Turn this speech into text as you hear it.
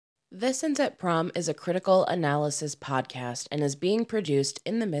This Ends at Prom is a critical analysis podcast and is being produced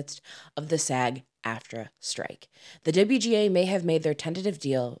in the midst of the SAG-AFTRA strike. The WGA may have made their tentative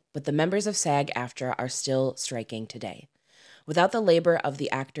deal, but the members of SAG-AFTRA are still striking today. Without the labor of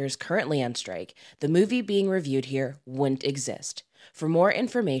the actors currently on strike, the movie being reviewed here wouldn't exist. For more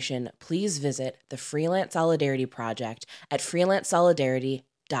information, please visit the Freelance Solidarity Project at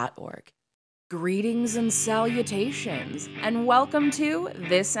freelancesolidarity.org. Greetings and salutations, and welcome to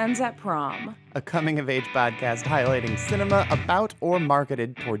This Ends at Prom. A coming-of-age podcast highlighting cinema about or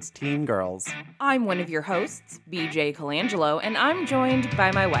marketed towards teen girls. I'm one of your hosts, BJ Colangelo, and I'm joined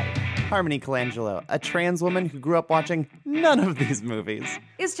by my wife. Harmony Colangelo, a trans woman who grew up watching none of these movies.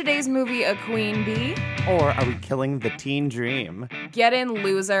 Is today's movie a queen bee? Or are we killing the teen dream? Get in,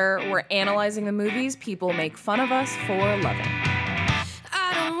 loser. We're analyzing the movies people make fun of us for loving.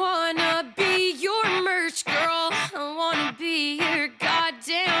 I don't wanna be your merch girl. I wanna be your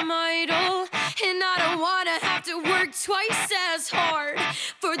goddamn idol. And I don't wanna have to work twice as hard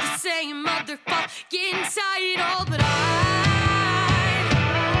for the same motherfucking title. But I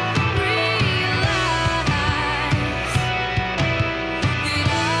realize that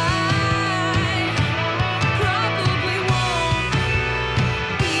I probably won't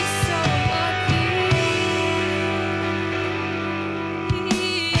be so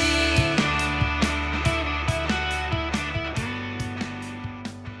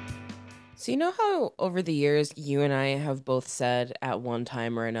So you know how over the years you and I have both said at one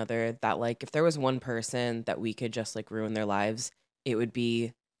time or another that like if there was one person that we could just like ruin their lives, it would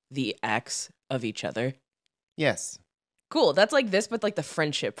be the ex of each other. Yes. Cool. That's like this, but like the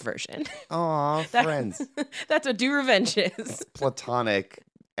friendship version. Aw, That- friends. That's what Do Revenge is. It's platonic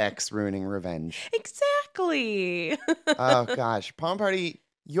ex ruining revenge. Exactly. Oh gosh, prom party.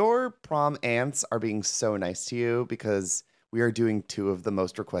 Your prom aunts are being so nice to you because we are doing two of the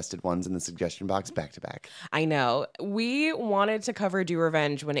most requested ones in the suggestion box back to back. I know. We wanted to cover Do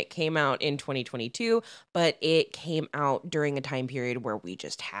Revenge when it came out in 2022, but it came out during a time period where we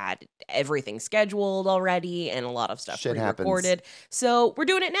just had everything scheduled already and a lot of stuff Shit happens. pre-recorded. So we're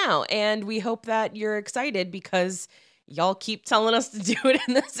doing it now, and we hope that you're excited because y'all keep telling us to do it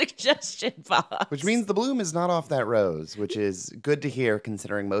in the suggestion box. Which means the bloom is not off that rose, which is good to hear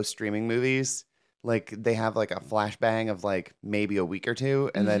considering most streaming movies, like they have like a flashbang of like maybe a week or two,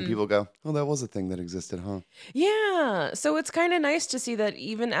 and then people go, oh, that was a thing that existed, huh? Yeah. So it's kind of nice to see that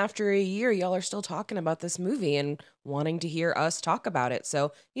even after a year, y'all are still talking about this movie and wanting to hear us talk about it.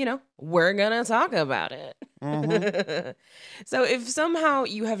 So, you know, we're going to talk about it. So if somehow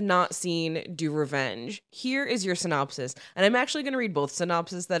you have not seen Do Revenge, here is your synopsis. And I'm actually going to read both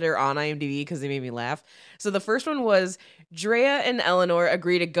synopses that are on IMDb because they made me laugh. So the first one was Drea and Eleanor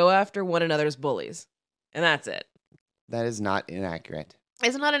agree to go after one another's bullies. And that's it. That is not inaccurate.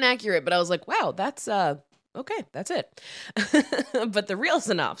 It's not inaccurate, but I was like, wow, that's okay, that's it. But the real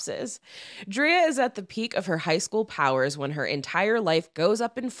synopsis, Drea is at the peak of her high school powers when her entire life goes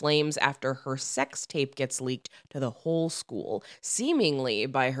up in flames after her sex tape gets leaked to the whole school, seemingly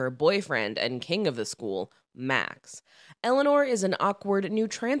by her boyfriend and king of the school, Max. Eleanor is an awkward new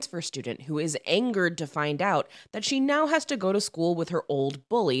transfer student who is angered to find out that she now has to go to school with her old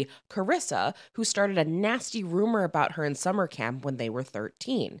bully, Carissa, who started a nasty rumor about her in summer camp when they were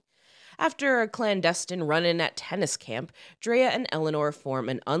 13. After a clandestine run-in at tennis camp, Drea and Eleanor form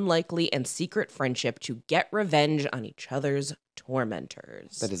an unlikely and secret friendship to get revenge on each other's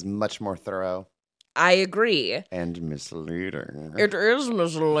tormentors. That is much more thorough I agree. and misleading. It is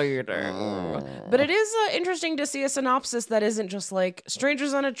misleading. But it is interesting to see a synopsis that isn't just like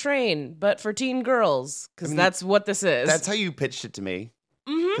strangers on a train, but for teen girls, because that's what this is. That's how you pitched it to me.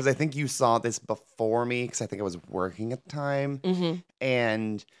 Because I think you saw this before me, because I think I was working at the time.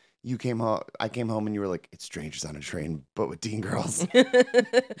 And you came home, I came home and you were like, it's strangers on a train, but with teen girls.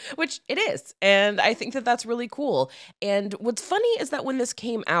 Which it is. And I think that that's really cool. And what's funny is that when this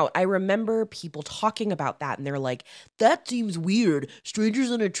came out, I remember people talking about that and they're like, that seems weird. Strangers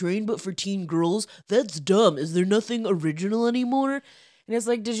on a train, but for teen girls? That's dumb. Is there nothing original anymore? And it's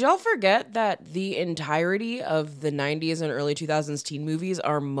like, did y'all forget that the entirety of the 90s and early 2000s teen movies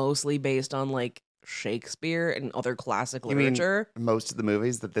are mostly based on like Shakespeare and other classic You mean literature? most of the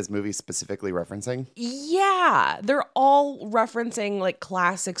movies that this movie's specifically referencing? Yeah, they're all referencing like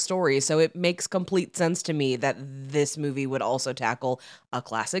classic stories, so it makes complete sense to me that this movie would also tackle a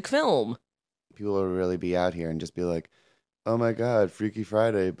classic film. People will really be out here and just be like, oh my God, Freaky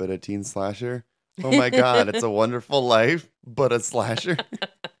Friday, but a teen slasher? Oh my God, It's a Wonderful Life, but a slasher?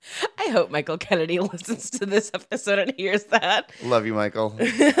 I hope Michael Kennedy listens to this episode and hears that. Love you, Michael.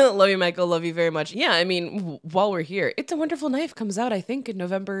 Love you, Michael. Love you very much. Yeah, I mean, while we're here, It's a Wonderful Knife comes out, I think, in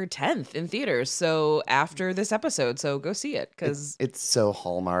November 10th in theaters. So after this episode, so go see it because It's so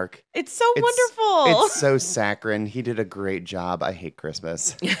Hallmark. it's so wonderful. It's so saccharine. He did a great job. I hate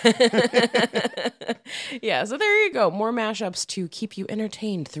Christmas. Yeah, so there you go. More mashups to keep you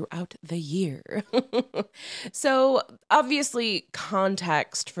entertained throughout the year. So obviously,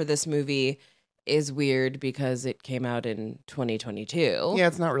 context for this movie is weird because it came out in 2022. Yeah,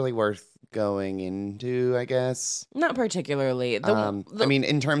 it's not really worth going into, I guess. Not particularly. I mean,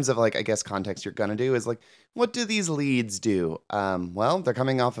 in terms of like, I guess context you're gonna do is like, what do these leads do? Well, they're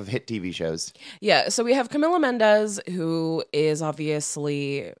coming off of hit TV shows. Yeah, so we have Camila Mendez, who is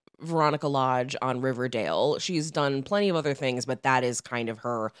obviously Veronica Lodge on Riverdale. She's done plenty of other things, but that is kind of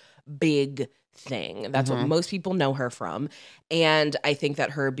her big thing. That's what most people know her from. And I think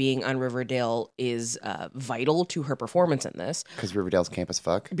that her being on Riverdale is vital to her performance in this. Because Riverdale's camp as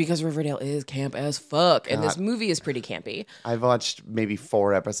fuck. Because Riverdale is camp as fuck. And this movie is pretty campy. I've watched maybe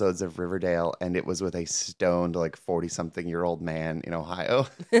 4 episodes of Riverdale, and it was with a stoned, like 40-something-year-old man in Ohio.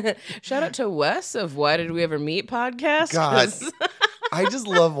 Shout out to Wes of Why Did We Ever Meet podcast. God. I just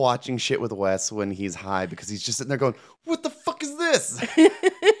love watching shit with Wes when he's high because he's just sitting there going, what the fuck is this?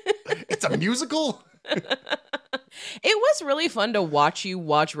 It's a musical? It was really fun to watch you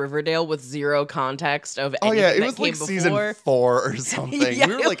watch Riverdale with zero context of anything. Oh, yeah. It that was like came season before. 4 or something. Yeah,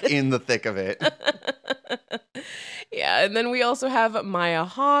 we were like in the thick of it. Yeah, and then we also have Maya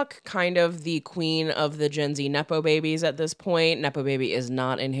Hawke, kind of the queen of the Gen Z Nepo babies at this point. Nepo baby is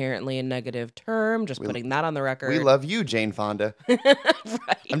not inherently a negative term, just putting that on the record. We love you, Jane Fonda.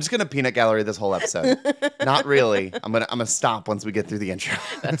 Right. I'm just gonna peanut gallery this whole episode. Not really. I'm gonna stop once we get through the intro.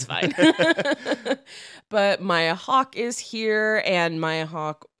 That's fine. But Maya Hawke is here, and Maya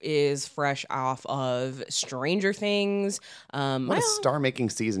Hawke is fresh off of Stranger Things. What a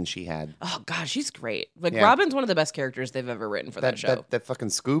star-making season she had. Oh, God, she's great. Like, Yeah. Robin's one of the best characters they've ever written for that show. That fucking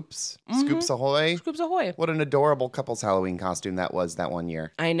Scoops. Scoops Ahoy. Scoops Ahoy. What an adorable couple's Halloween costume that was that one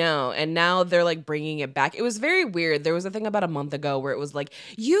year. I know. And now they're like bringing it back. It was very weird. There was a thing about a month ago where it was like,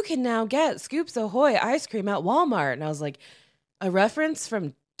 you can now get Scoops Ahoy ice cream at Walmart. And I was like, a reference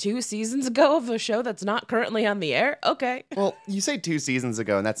from 2 seasons ago of a show that's not currently on the air? Okay. Well, you say 2 seasons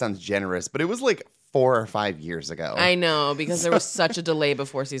ago, and that sounds generous, but it was like 4 or 5 years ago. I know, because there was such a delay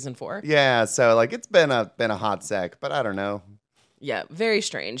before season 4. Yeah, so like it's been a hot sec, but I don't know. Yeah, very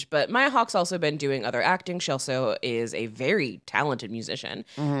strange. But Maya Hawke's also been doing other acting. She also is a very talented musician.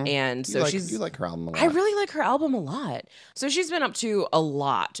 And so You like her album a lot. I really like her album a lot. So she's been up to a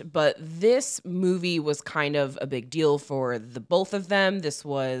lot, but this movie was kind of a big deal for the both of them. This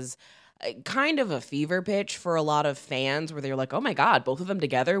was kind of a fever pitch for a lot of fans where they're like, oh my God, both of them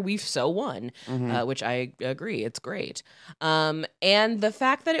together, we've so won, which I agree. It's great. And the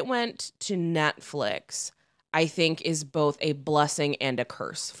fact that it went to Netflix, I think, is both a blessing and a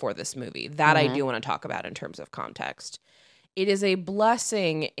curse for this movie. That I do want to talk about in terms of context. It is a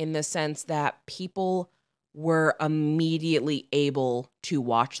blessing in the sense that people were immediately able to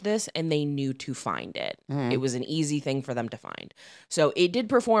watch this and they knew to find it. It was an easy thing for them to find. So it did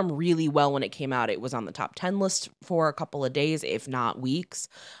perform really well when it came out. It was on the top 10 list for a couple of days, if not weeks.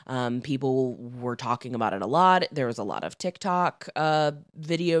 People were talking about it a lot. There was a lot of TikTok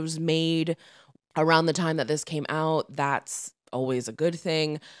videos made around the time that this came out. That's always a good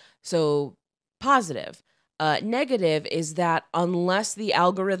thing. So positive. Negative is that unless the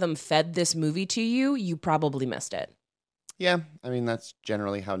algorithm fed this movie to you, you probably missed it. Yeah, I mean that's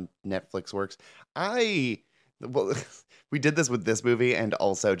generally how Netflix works. Well, we did this with this movie and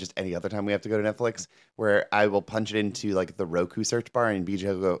also just any other time we have to go to Netflix, where I will punch it into like the Roku search bar and BJ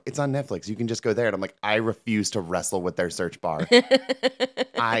will go, it's on Netflix. You can just go there. And I'm like, I refuse to wrestle with their search bar.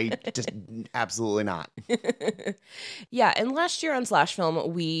 I just absolutely not. Yeah, and last year on Slash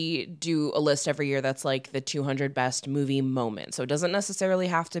Film, we do a list every year that's like the 200 best movie moments. So it doesn't necessarily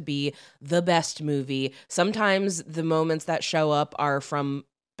have to be the best movie. Sometimes the moments that show up are from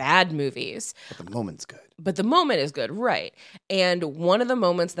bad movies. But the moment's good. But the moment is good, right? And one of the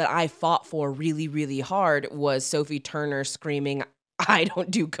moments that I fought for really, really hard was Sophie Turner screaming, I don't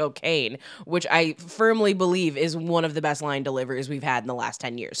do cocaine, which I firmly believe is one of the best line deliveries we've had in the last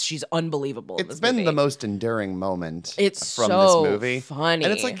 10 years. She's unbelievable. It's been the most enduring moment it's from so this movie. Funny.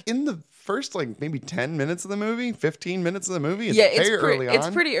 And it's like in the first like maybe 10 minutes of the movie, 15 minutes of the movie. It's early on.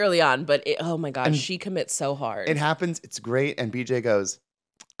 It's pretty early on, but oh my God, she commits so hard. It happens. It's great. And BJ goes,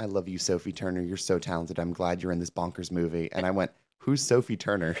 I love you, Sophie Turner. You're so talented. I'm glad you're in this bonkers movie. And I went, Who's Sophie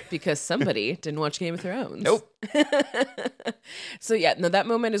Turner? Because somebody didn't watch Game of Thrones. Nope. So yeah, no, that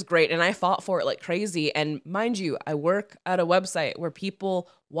moment is great. And I fought for it like crazy. And mind you, I work at a website where people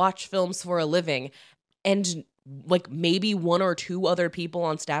watch films for a living. And like maybe one or two other people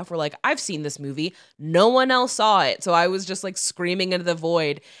on staff were like, I've seen this movie. No one else saw it. So I was just like screaming into the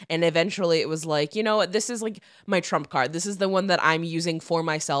void. And eventually it was like, you know what? This is like my trump card. This is the one that I'm using for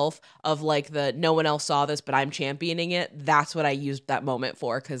myself of like the no one else saw this, but I'm championing it. That's what I used that moment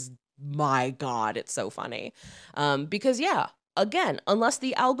for, because my God, it's so funny. Because yeah, again, unless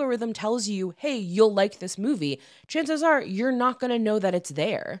the algorithm tells you, hey, you'll like this movie, chances are you're not going to know that it's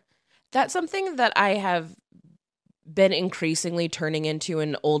there. That's something that I have been increasingly turning into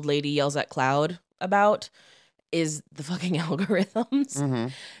an old lady yells at cloud about is the fucking algorithms. Mm-hmm.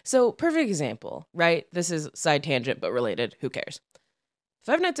 So, perfect example, right? This is side tangent, but related. Who cares?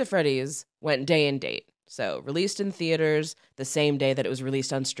 Five Nights at Freddy's went day and date. So, released in theaters the same day that it was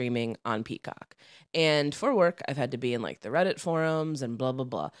released on streaming on Peacock. And for work, I've had to be in like the Reddit forums and blah, blah,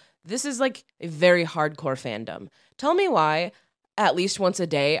 blah. This is like a very hardcore fandom. Tell me why. At least once a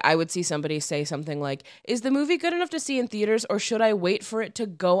day, I would see somebody say something like, is the movie good enough to see in theaters, or should I wait for it to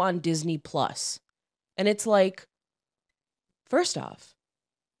go on Disney Plus? And it's like, first off,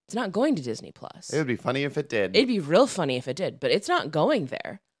 it's not going to Disney Plus. It would be funny if it did. It'd be real funny if it did, but it's not going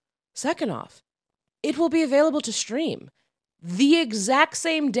there. Second off, it will be available to stream the exact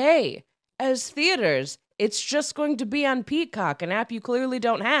same day as theaters. It's just going to be on Peacock, an app you clearly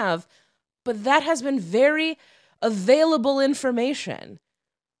don't have, but that has been very available information.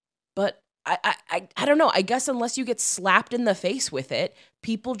 But I don't know. I guess unless you get slapped in the face with it,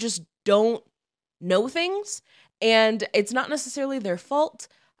 people just don't know things. And it's not necessarily their fault.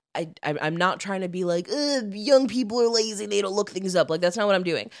 I'm not trying to be like, young people are lazy, they don't look things up. Like, that's not what I'm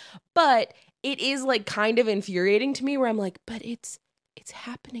doing. But it is like kind of infuriating to me where I'm like, but it's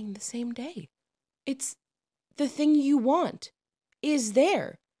happening the same day. It's the thing you want is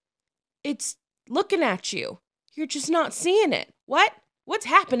there. It's looking at you. You're just not seeing it. What? What's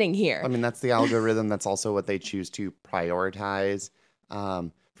happening here? I mean, that's the algorithm. That's also what they choose to prioritize.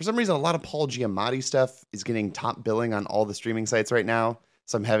 For some reason, a lot of Paul Giamatti stuff is getting top billing on all the streaming sites right now.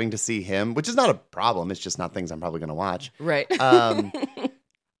 So I'm having to see him, which is not a problem. It's just not things I'm probably going to watch. Right. I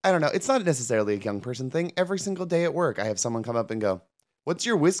don't know. It's not necessarily a young person thing. Every single day at work, I have someone come up and go, what's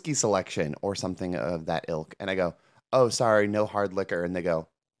your whiskey selection or something of that ilk? And I go, oh, sorry, no hard liquor. And they go,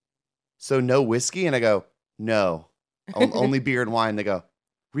 so no whiskey? And I go, no, only beer and wine. They go,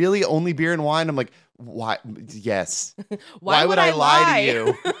 really? Only beer and wine? I'm like, why? Yes. Why would I lie to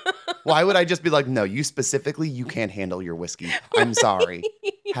you? Why would I just be like, no, you specifically, you can't handle your whiskey. I'm sorry.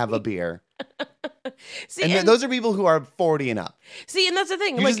 Have a beer. See, And those are people who are 40 and up. See, and that's the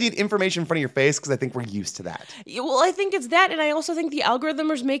thing. You like, just need information in front of your face because I think we're used to that. well, I think it's that. And I also think the algorithm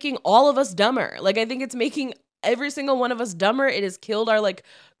is making all of us dumber. Like, I think it's making every single one of us dumber. It has killed our, like,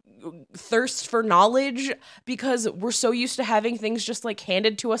 thirst for knowledge because we're so used to having things just like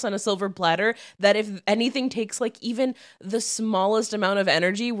handed to us on a silver platter that if anything takes like even the smallest amount of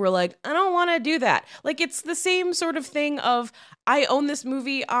energy, we're like, I don't want to do that. Like, it's the same sort of thing of I own this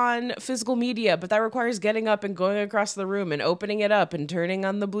movie on physical media, but that requires getting up and going across the room and opening it up and turning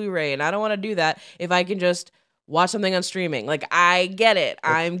on the Blu-ray, and I don't want to do that if I can just watch something on streaming. Like, I get it.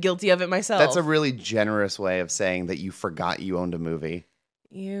 I'm guilty of it myself. That's a really generous way of saying that you forgot you owned a movie.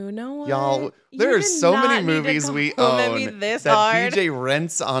 You know what? Y'all, You there are did so not many need to movies we compliment me own this that hard. BJ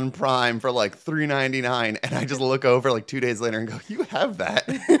rents on Prime for like $3.99, and I just look over like 2 days later and go, you have that.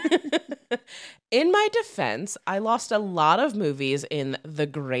 In my defense, I lost a lot of movies in the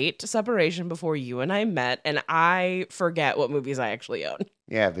great separation before you and I met, and I forget what movies I actually own.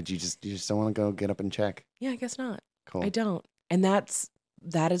 Yeah, but you just don't want to go get up and check. Yeah, I guess not. Cool. I don't. And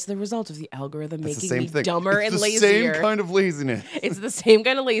that is the result of the algorithm That's the making same me thing. dumber It's and the lazier. same kind of laziness. It's the same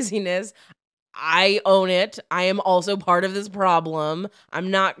kind of laziness. I own it. I am also part of this problem. I'm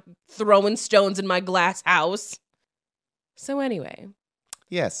not throwing stones in my glass house. So anyway,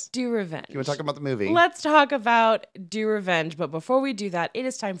 Yes. Do Revenge. You want to talk about the movie? Let's talk about Do Revenge. But before we do that, it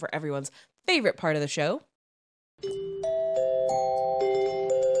is time for everyone's favorite part of the show.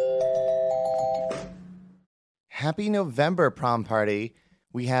 Happy November, prom party.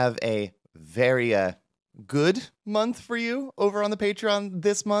 We have a very good month for you over on the Patreon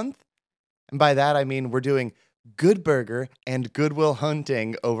this month. And by that, I mean we're doing Good Burger and Goodwill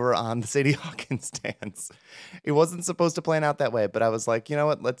Hunting over on the Sadie Hawkins dance. It wasn't supposed to plan out that way, but I was like, you know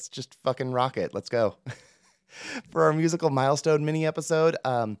what? Let's just fucking rock it. Let's go. for our musical milestone mini episode.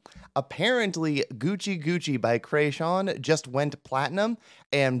 Apparently, Gucci Gucci by Kreayshawn just went platinum,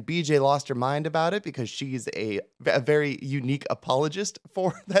 and BJ lost her mind about it because she's a very unique apologist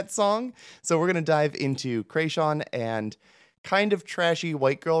for that song. So we're going to dive into Kreayshawn and kind of trashy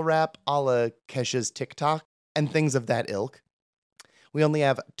white girl rap a la Kesha's TikTok and things of that ilk. We only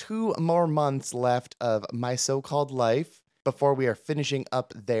have 2 more months left of My So-Called Life before we are finishing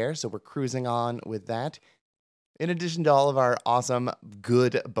up there, so we're cruising on with that. In addition to all of our awesome,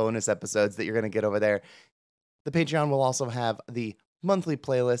 good bonus episodes that you're going to get over there, the Patreon will also have the monthly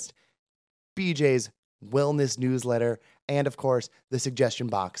playlist, BJ's wellness newsletter, and of course, the suggestion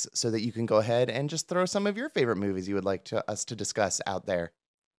box so that you can go ahead and just throw some of your favorite movies you would like us to discuss out there.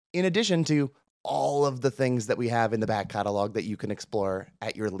 In addition to all of the things that we have in the back catalog that you can explore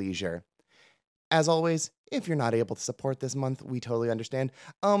at your leisure. As always, if you're not able to support this month, we totally understand.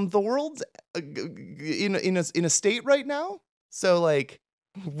 The world's in a state right now, so like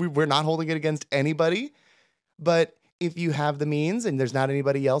we're not holding it against anybody. But if you have the means and there's not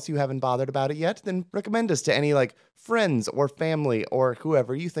anybody else you haven't bothered about it yet, then recommend us to any like friends or family or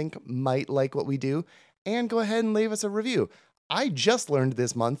whoever you think might like what we do, and go ahead and leave us a review. I just learned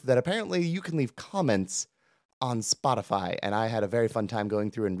this month that apparently you can leave comments on Spotify, and I had a very fun time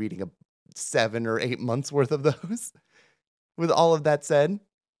going through and reading 7 or 8 months worth of those. With all of that said,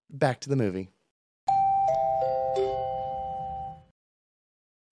 back to the movie.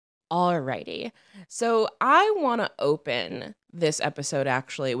 Alrighty. So I want to open this episode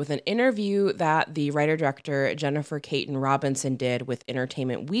actually with an interview that the writer-director Jennifer Caton Robinson did with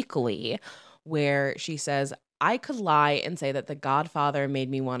Entertainment Weekly, where she says, "I could lie and say that The Godfather made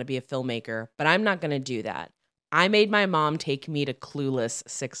me want to be a filmmaker, but I'm not going to do that. I made my mom take me to Clueless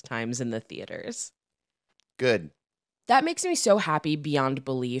 6 times in the theaters." Good. That makes me so happy beyond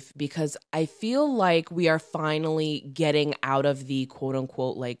belief because I feel like we are finally getting out of the quote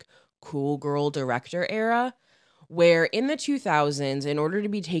unquote like cool girl director era, where in the 2000s, in order to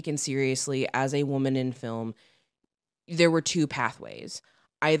be taken seriously as a woman in film, there were 2 pathways.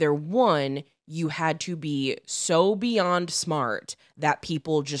 Either one, you had to be so beyond smart that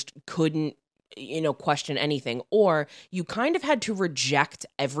people just couldn't question anything, or you kind of had to reject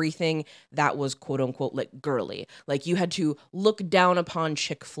everything that was quote unquote like girly. Like you had to look down upon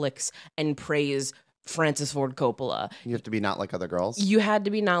chick flicks and praise Francis Ford Coppola. You have to be not like other girls. You had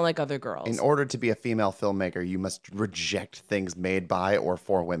to be not like other girls. In order to be a female filmmaker, you must reject things made by or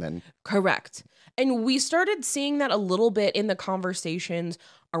for women. Correct. And we started seeing that a little bit in the conversations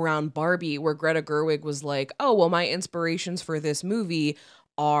around Barbie, where Greta Gerwig was like, "Oh, well, my inspirations for this movie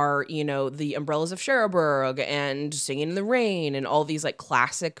are, The Umbrellas of Cherbourg and Singing in the Rain and all these like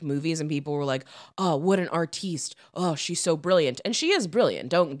classic movies." And people were like, "Oh, what an artiste. Oh, she's so brilliant." And she is brilliant,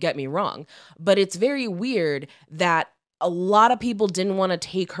 don't get me wrong. But it's very weird that a lot of people didn't want to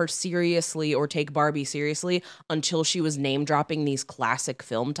take her seriously or take Barbie seriously until she was name dropping these classic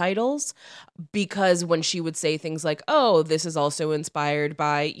film titles. Because when she would say things like, "Oh, this is also inspired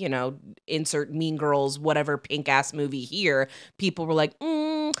by, insert Mean Girls, whatever pink ass movie here," people were like,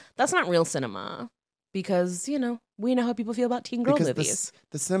 that's not real cinema. Because, we know how people feel about teen girl movies.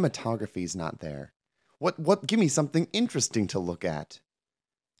 The cinematography is not there. What? Give me something interesting to look at.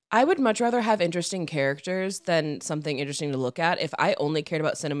 I would much rather have interesting characters than something interesting to look at. If I only cared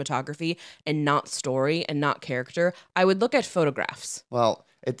about cinematography and not story and not character, I would look at photographs. Well,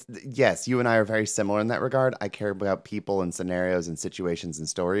 yes, you and I are very similar in that regard. I care about people and scenarios and situations and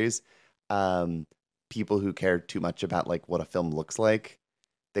stories. People who care too much about like what a film looks like,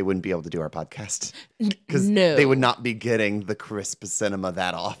 they wouldn't be able to do our podcast because they would not be getting the crisp cinema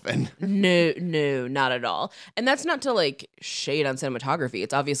that often. No, not at all. And that's not to like shade on cinematography.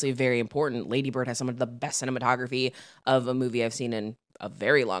 It's obviously very important. Lady Bird has some of the best cinematography of a movie I've seen in a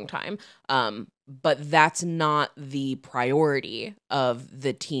very long time. But that's not the priority of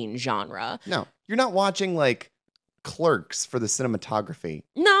the teen genre. No, you're not watching like Clerks for the cinematography.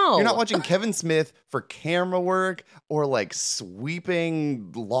 No. You're not watching Kevin Smith for camera work or like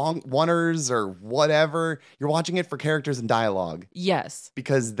sweeping long oneers or whatever. You're watching it for characters and dialogue. Yes.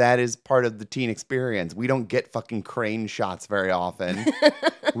 Because that is part of the teen experience. We don't get fucking crane shots very often.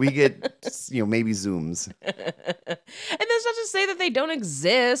 We get, maybe zooms. And that's not to say that they don't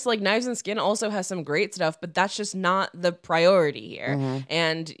exist. Like Knives and Skin also has some great stuff, but that's just not the priority here. Mm-hmm.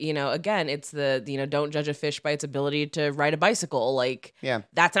 And, again, it's the, don't judge a fish by its ability to ride a bicycle. Like, yeah,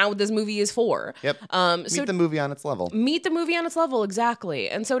 that's not what this movie is for. Yep. Meet the movie on its level. Meet the movie on its level, exactly.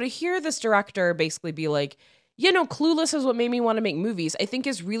 And so to hear this director basically be like, Clueless is what made me want to make movies, I think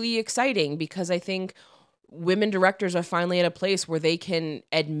is really exciting because I think women directors are finally at a place where they can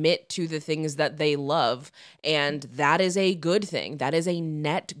admit to the things that they love. And that is a good thing. That is a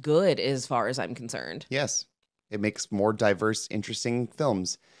net good as far as I'm concerned. Yes. It makes more diverse, interesting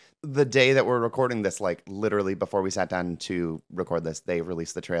films. The day that we're recording this, like literally before we sat down to record this, they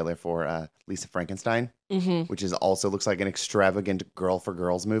released the trailer for Lisa Frankenstein, which is also looks like an extravagant girl for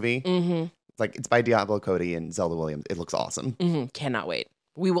girls movie. It's by Diablo Cody and Zelda Williams. It looks awesome. Cannot wait.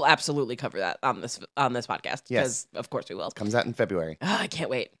 We will absolutely cover that on this podcast. Yes. Because of course we will. It comes out in February. I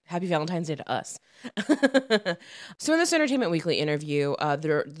can't wait. Happy Valentine's Day to us. So in this Entertainment Weekly interview,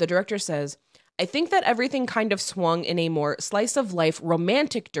 the director says, I think that everything kind of swung in a more slice-of-life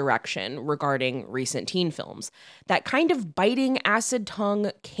romantic direction regarding recent teen films. That kind of biting,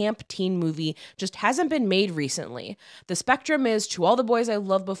 acid-tongue, camp teen movie just hasn't been made recently. The spectrum is To All the Boys I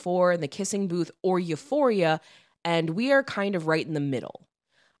Loved Before, and The Kissing Booth, or Euphoria, and we are kind of right in the middle.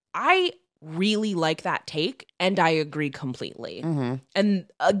 I really like that take, and I agree completely. And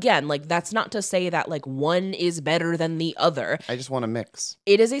again, like, that's not to say that like one is better than the other. I just want to mix.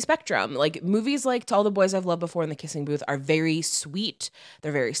 It is a spectrum. Like, movies like To All the Boys I've Loved Before and The Kissing Booth are very sweet.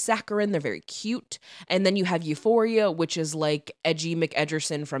 They're very saccharine. They're very cute. And then you have Euphoria, which is like edgy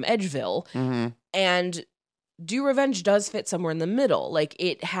McEdgerson from Edgeville. And Do Revenge does fit somewhere in the middle. Like,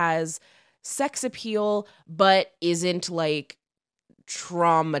 it has sex appeal, but isn't like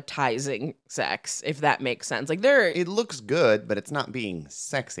traumatizing sex, if that makes sense. Like, it looks good, but it's not being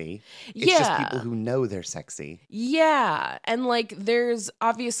sexy. It's just people who know they're sexy. Yeah. And like, there's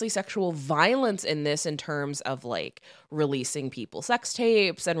obviously sexual violence in this in terms of like releasing people's sex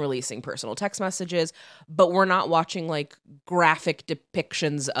tapes and releasing personal text messages, but we're not watching like graphic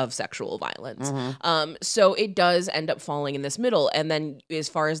depictions of sexual violence. So it does end up falling in this middle. And then as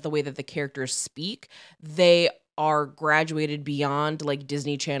far as the way that the characters speak, they are graduated beyond like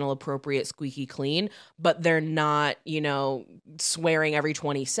Disney Channel appropriate squeaky clean, but they're not, swearing every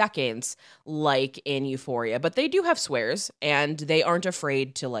 20 seconds like in Euphoria. But they do have swears, and they aren't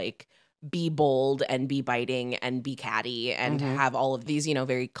afraid to like be bold and be biting and be catty and have all of these,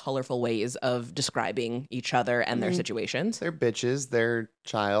 very colorful ways of describing each other and their situations. They're bitches, they're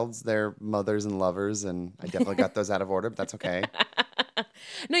childs, they're mothers and lovers, and I definitely got those out of order, but that's okay.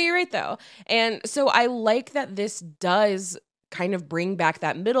 No, you're right, though. And so I like that this does kind of bring back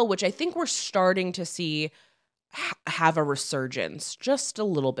that middle, which I think we're starting to see have a resurgence just a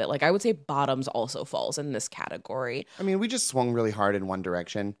little bit. Like, I would say Bottoms also falls in this category. I mean, we just swung really hard in one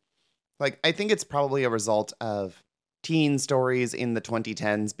direction. Like, I think it's probably a result of teen stories in the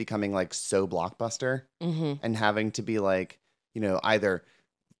 2010s becoming like so blockbuster and having to be like, either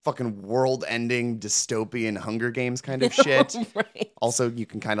fucking world-ending dystopian Hunger Games kind of shit. Right. Also, you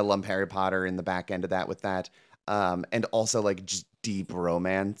can kind of lump Harry Potter in the back end of that with that. And also like just deep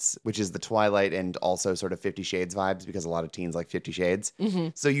romance, which is the Twilight and also sort of 50 Shades vibes, because a lot of teens like 50 Shades.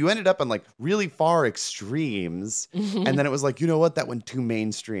 So you ended up on like really far extremes. And then it was like, you know what? That went too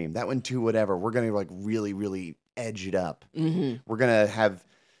mainstream. That went too whatever. We're going to like really, really edge it up. We're going to have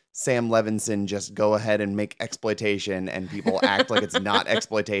Sam Levinson just go ahead and make exploitation, and people act like it's not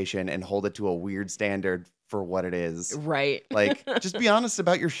exploitation and hold it to a weird standard for what it is. Right. Like, just be honest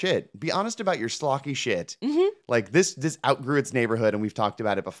about your shit. Be honest about your schlocky shit. Like, this outgrew its neighborhood, and we've talked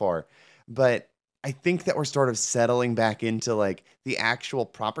about it before. But I think that we're sort of settling back into like the actual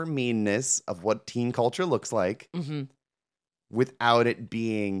proper meanness of what teen culture looks like without it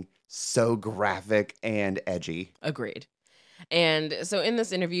being so graphic and edgy. Agreed. And so in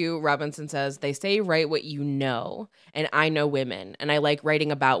this interview, Robinson says, they say write what you know, and I know women, and I like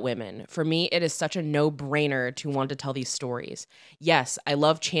writing about women. For me, it is such a no-brainer to want to tell these stories. Yes, I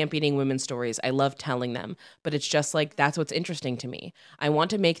love championing women's stories. I love telling them, but it's just like, that's what's interesting to me. I want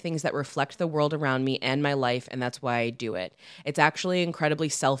to make things that reflect the world around me and my life, and that's why I do it. It's actually incredibly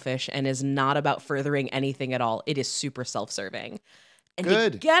selfish and is not about furthering anything at all. It is super self-serving. And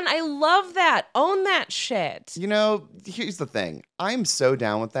Good. Again, I love that. Own that shit. Here's the thing. I'm so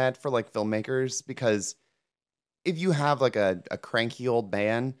down with that for like filmmakers, because if you have like a cranky old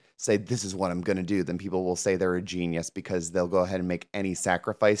man say, this is what I'm going to do, then people will say they're a genius because they'll go ahead and make any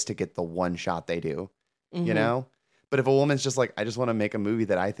sacrifice to get the one shot they do, But if a woman's just like, I just want to make a movie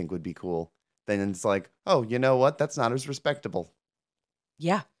that I think would be cool, then it's like, oh, you know what? That's not as respectable.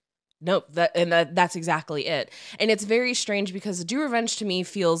 Yeah. No, that's exactly it. And it's very strange because Do Revenge to me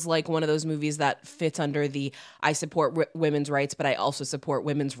feels like one of those movies that fits under the I support women's rights, but I also support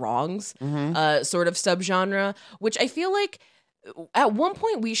women's wrongs sort of subgenre, which I feel like at one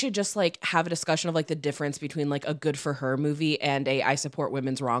point we should just like have a discussion of like the difference between like a Good for Her movie and a I support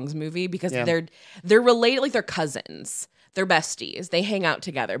women's wrongs movie, because they're related, like they're cousins. They're besties. They hang out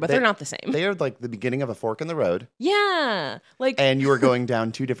together, but they're not the same. They are like the beginning of a fork in the road. Yeah. Like, And you are going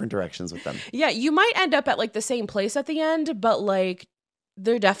down two different directions with them. yeah, you might end up at like the same place at the end, but like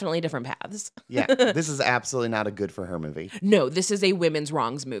they're definitely different paths. Yeah, this is absolutely not a good for her movie. No, this is a women's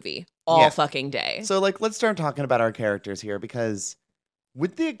wrongs movie all fucking day. So like, let's start talking about our characters here, because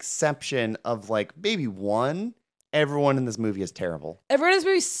with the exception of like maybe one, everyone in this movie is terrible. Everyone in this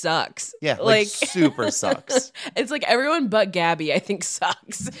movie sucks. Yeah, like super sucks. It's like everyone but Gabby, I think,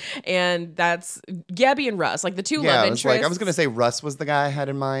 sucks. And that's Gabby and Russ, like the two love interests. I was going to say Russ was the guy I had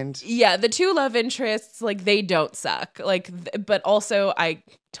in mind. Yeah, the two love interests, like they don't suck. Like, but also I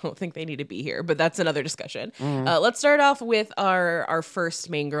don't think they need to be here, but that's another discussion. Let's start off with our first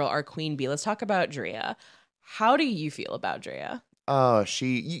main girl, our queen bee. Let's talk about Drea. How do you feel about Drea? Oh,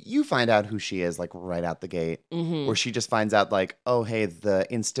 you find out who she is like right out the gate, where she just finds out like, oh, hey, the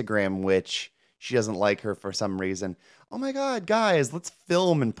Instagram witch, she doesn't like her for some reason. Oh my God, guys, let's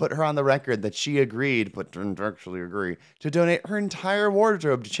film and put her on the record that she agreed, but didn't actually agree, to donate her entire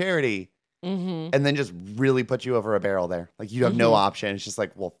wardrobe to charity. And then just really put you over a barrel there. Like you have no option. It's just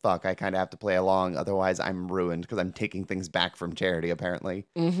like, well, fuck, I kind of have to play along. Otherwise I'm ruined because I'm taking things back from charity, apparently.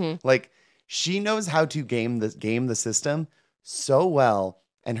 Like she knows how to game the system so well,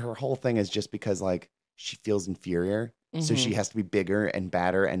 and her whole thing is just because like she feels inferior, so she has to be bigger and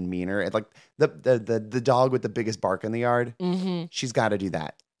badder and meaner. And like the dog with the biggest bark in the yard, she's got to do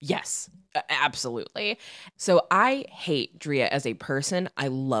that. Yes, absolutely. So I hate Drea as a person. I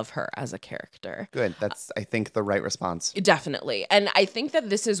love her as a character. Good. That's I think the right response. Definitely. And I think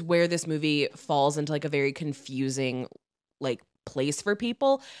that this is where this movie falls into like a very confusing like place for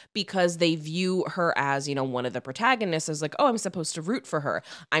people, because they view her as, you know, one of the protagonists, as like, oh, I'm supposed to root for her.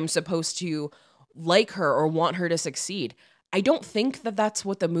 I'm supposed to like her or want her to succeed. I don't think that that's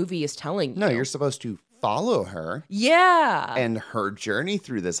what the movie is telling you. No, you're supposed to follow her. Yeah. And her journey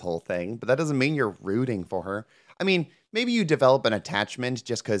through this whole thing, but that doesn't mean you're rooting for her. I mean, maybe you develop an attachment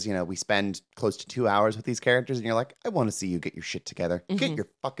just because, you know, we spend close to 2 hours with these characters and you're like, I want to see you get your shit together. Get your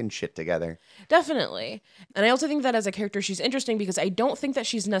fucking shit together. Definitely. And I also think that as a character, she's interesting because I don't think that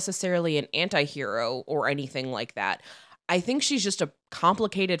she's necessarily an anti-hero or anything like that. I think she's just a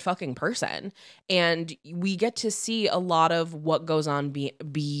complicated fucking person. And we get to see a lot of what goes on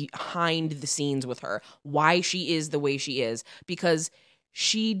behind the scenes with her, why she is the way she is, because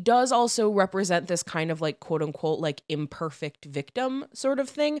she does also represent this kind of like quote unquote like imperfect victim sort of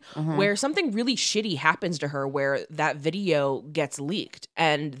thing, where something really shitty happens to her, where that video gets leaked,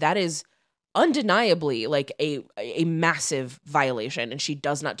 and that is undeniably like a massive violation, and she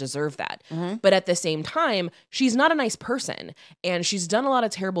does not deserve that. But at the same time, she's not a nice person, and she's done a lot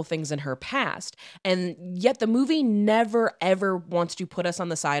of terrible things in her past, and yet the movie never ever wants to put us on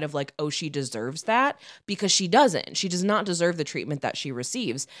the side of like, oh, she deserves that, because she doesn't. She does not deserve the treatment that she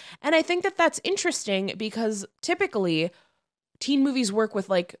receives. And I think that that's interesting, because typically teen movies work with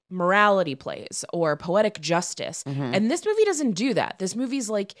like morality plays or poetic justice. And this movie doesn't do that. This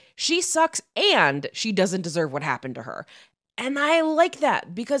movie's like, she sucks and she doesn't deserve what happened to her. And I like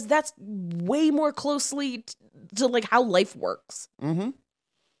that, because that's way more closely to like how life works.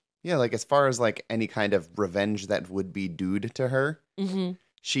 Yeah, like as far as like any kind of revenge that would be due to her,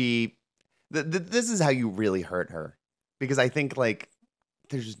 she, this is how you really hurt her. Because I think like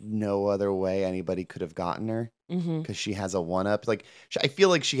there's no other way anybody could have gotten her. Because she has a one-up. Like, I feel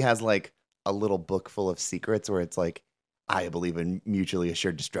like she has like a little book full of secrets where it's like, I believe in mutually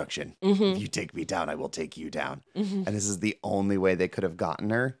assured destruction. If you take me down, I will take you down. And this is the only way they could have gotten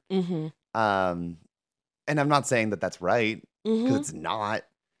her. And I'm not saying that that's right, because it's not.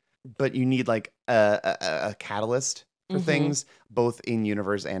 But you need like a catalyst for things, both in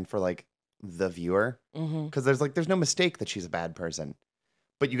universe and for like the viewer. Because there's no mistake that she's a bad person,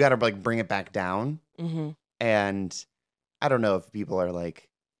 but you got to like bring it back down. And I don't know if people are like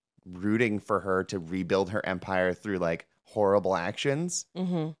rooting for her to rebuild her empire through like horrible actions.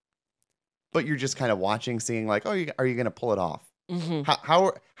 But you're just kind of watching, seeing like, oh, are you going to pull it off?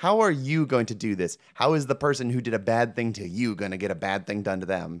 How are you going to do this? How is the person who did a bad thing to you going to get a bad thing done to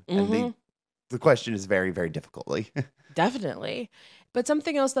them? And the question is very, very difficultly. Definitely. But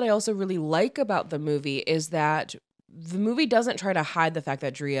something else that I also really like about the movie is that the movie doesn't try to hide the fact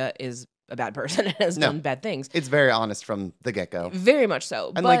that Drea is a bad person and has done bad things. It's very honest from the get-go. Very much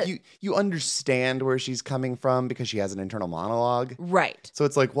so. And like you understand where she's coming from because she has an internal monologue. Right. So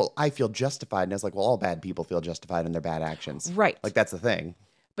it's like, well, I feel justified. And it's like, well, all bad people feel justified in their bad actions. Right. Like that's the thing.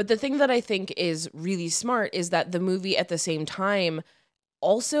 But the thing that I think is really smart is that the movie at the same time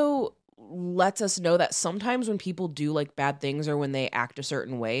also lets us know that sometimes when people do like bad things or when they act a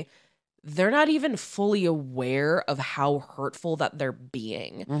certain way, they're not even fully aware of how hurtful that they're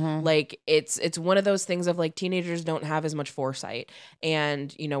being. Mhm. Like it's one of those things of like teenagers don't have as much foresight,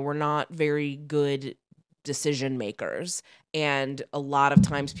 and we're not very good decision makers, and a lot of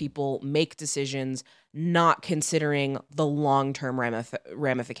times people make decisions not considering the long-term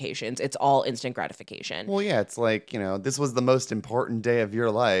ramifications. It's all instant gratification. Well, yeah, it's like, this was the most important day of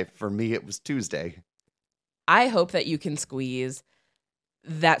your life. For me, it was Tuesday. I hope that you can squeeze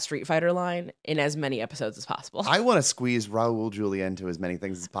that Street Fighter line in as many episodes as possible. I want to squeeze Raul Julia into as many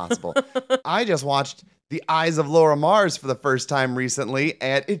things as possible. I just watched The Eyes of Laura Mars for the first time recently,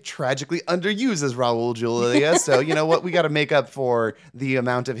 and it tragically underuses Raul Julia. So, you know what? We got to make up for the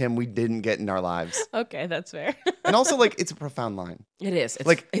amount of him we didn't get in our lives. Okay, that's fair. And also, like, it's a profound line. It is.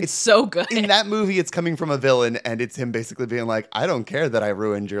 Like, it's so good. In that movie, it's coming from a villain, and it's him basically being like, I don't care that I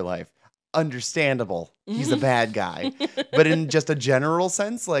ruined your life. Understandable. He's a bad guy. But in just a general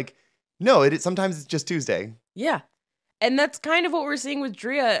sense, like, no, sometimes it's just Tuesday. Yeah. And that's kind of what we're seeing with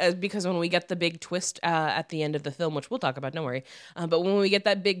Drea, because when we get the big twist at the end of the film, which we'll talk about, don't worry. But when we get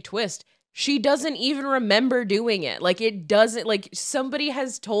that big twist, she doesn't even remember doing it. Like, it doesn't, like, somebody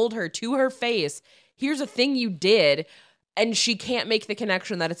has told her to her face, here's a thing you did, and she can't make the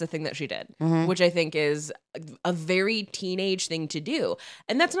connection that it's a thing that she did, which I think is a very teenage thing to do.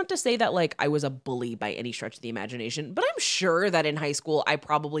 And that's not to say that, like, I was a bully by any stretch of the imagination, but I'm sure that in high school, I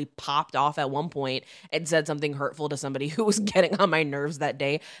probably popped off at one point and said something hurtful to somebody who was getting on my nerves that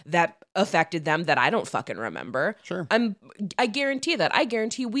day that affected them that I don't fucking remember. Sure. I guarantee that. I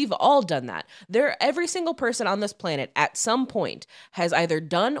guarantee we've all done that. Every single person on this planet at some point has either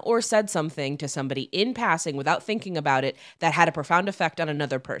done or said something to somebody in passing without thinking about it that had a profound effect on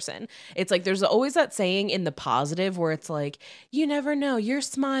another person. It's like there's always that saying in the positive where it's like, you never know, your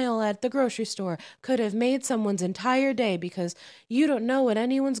smile at the grocery store could have made someone's entire day because you don't know what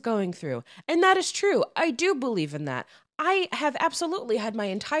anyone's going through. And that is true. I do believe in that. I have absolutely had my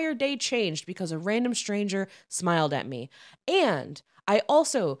entire day changed because a random stranger smiled at me. And I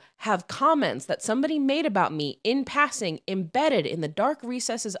also have comments that somebody made about me in passing embedded in the dark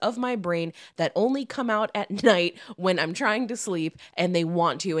recesses of my brain that only come out at night when I'm trying to sleep and they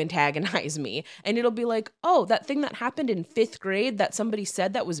want to antagonize me. And it'll be like, oh, that thing that happened in 5th grade that somebody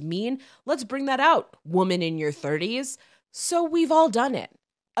said that was mean, let's bring that out, woman in your 30s. So we've all done it.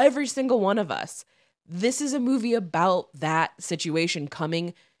 Every single one of us. This is a movie about that situation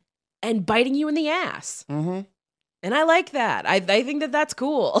coming and biting you in the ass. Mm-hmm. And I like that. I think that that's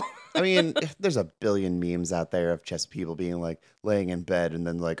cool. I mean, there's a billion memes out there of just people being like laying in bed and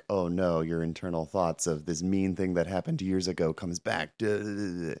then like, oh no, your internal thoughts of this mean thing that happened years ago comes back.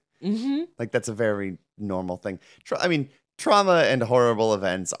 Mm-hmm. Like, that's a very normal thing. I mean, trauma and horrible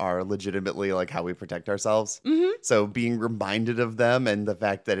events are legitimately like how we protect ourselves. Mm-hmm. So being reminded of them and the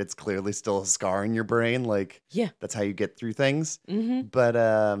fact that it's clearly still a scar in your brain, like, Yeah. that's how you get through things. Mm-hmm. But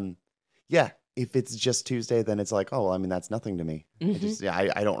yeah, if it's just Tuesday, then it's like, oh, well, I mean, that's nothing to me. Mm-hmm.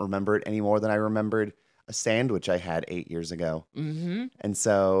 I don't remember it any more than I remembered a sandwich I had 8 years ago. Mm-hmm. And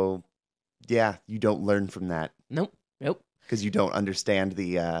so, yeah, you don't learn from that Nope. because you don't understand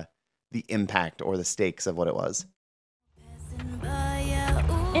the impact or the stakes of what it was.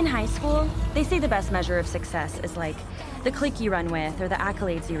 In high school, they say the best measure of success is like the clique you run with or the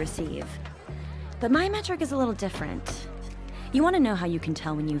accolades you receive. But my metric is a little different. You want to know how you can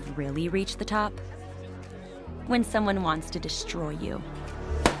tell when you've really reached the top? When someone wants to destroy you.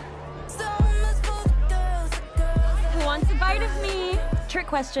 Who wants a bite of me? Trick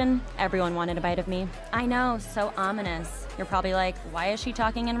question. Everyone wanted a bite of me. I know, so ominous. You're probably like, why is she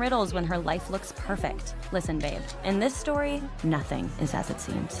talking in riddles when her life looks perfect? Listen, babe, in this story, nothing is as it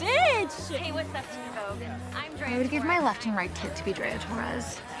seems. Bitch! Hey, what's up, Teen Vogue? I'm Drea. I would give my left and right tit to be Drea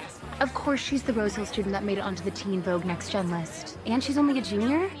Torres. Of course, she's the Rose Hill student that made it onto the Teen Vogue Next Gen list. And she's only a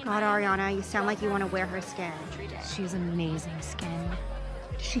junior? God, Ariana, you sound like you want to wear her skin. She's amazing skin.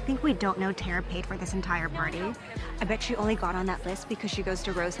 Does she think we don't know Tara paid for this entire party? I bet she only got on that list because she goes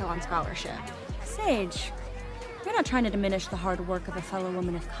to Rose Hill on scholarship. Sage, you're not trying to diminish the hard work of a fellow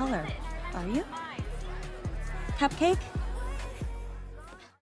woman of color, are you? Cupcake?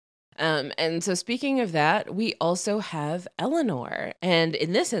 And so speaking of that, we also have Eleanor. And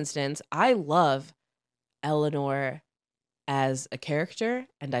in this instance, I love Eleanor as a character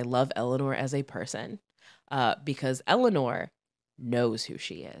and I love Eleanor as a person because Eleanor knows who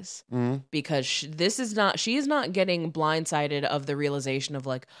she is. Mm-hmm. Because she is not getting blindsided of the realization of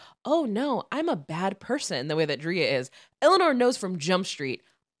like, oh no, I'm a bad person the way that Drea is. Eleanor knows from Jump Street,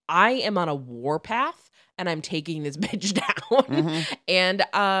 I am on a warpath and I'm taking this bitch down. Mm-hmm. And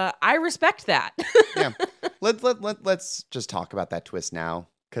I respect that. Yeah. Let's just talk about that twist now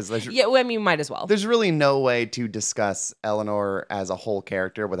Because there's Yeah, well, I mean, might as well. there's really no way to discuss Eleanor as a whole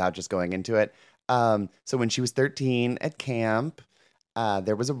character without just going into it. So when she was 13 at camp,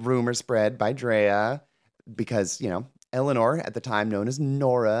 there was a rumor spread by Drea because, Eleanor, at the time known as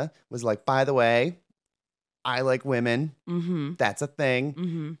Nora, was like, by the way, I like women. Mm-hmm. That's a thing.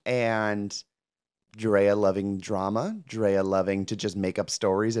 Mm-hmm. And Drea, loving drama, Drea loving to just make up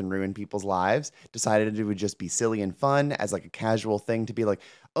stories and ruin people's lives, decided it would just be silly and fun as like a casual thing to be like,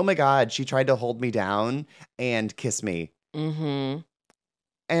 oh my God, she tried to hold me down and kiss me. Mm-hmm.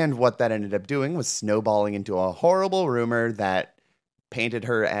 And what that ended up doing was snowballing into a horrible rumor that painted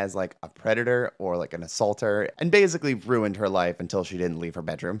her as like a predator or like an assaulter and basically ruined her life until she didn't leave her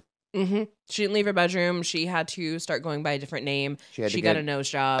bedroom. Mm-hmm. She didn't leave her bedroom. She had to start going by a different name. She had to got get a nose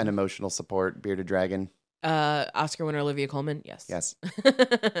job. An emotional support, bearded dragon. Oscar winner Olivia Colman. Yes. Yes.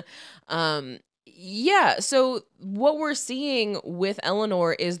 Yeah. So what we're seeing with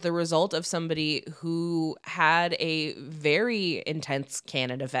Eleanor is the result of somebody who had a very intense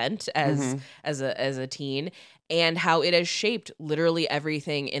canon event as a teen, and how it has shaped literally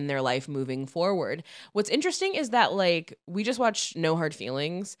everything in their life moving forward. What's interesting is that, like, we just watched No Hard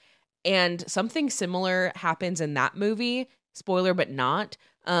Feelings, and something similar happens in that movie. Spoiler, but not.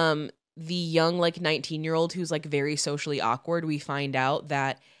 The young, like, 19-year-old who's, like, very socially awkward, we find out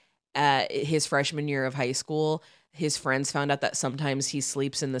that his freshman year of high school, his friends found out that sometimes he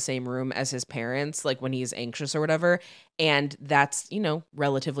sleeps in the same room as his parents, like when he's anxious or whatever. And that's,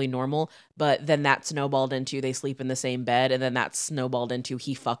 relatively normal. But then that snowballed into they sleep in the same bed. And then that snowballed into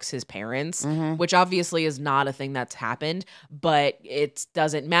he fucks his parents, which obviously is not a thing that's happened. But it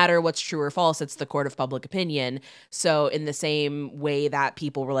doesn't matter what's true or false. It's the court of public opinion. So in the same way that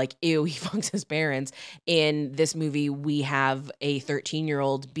people were like, ew, he fucks his parents, in this movie, we have a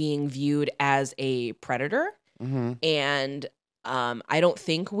 13-year-old being viewed as a predator. And I don't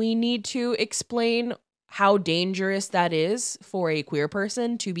think we need to explain how dangerous that is for a queer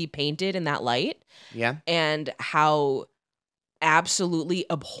person to be painted in that light. Yeah. And how absolutely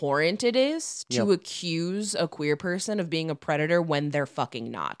abhorrent it is to accuse a queer person of being a predator when they're fucking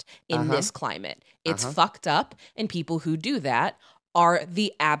not in this climate. It's fucked up, and people who do that are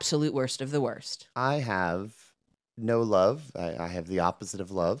the absolute worst of the worst. I have no love. I have the opposite of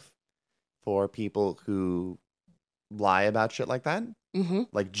love for people who lie about shit like that.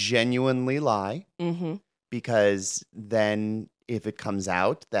 Like genuinely lie. Because then if it comes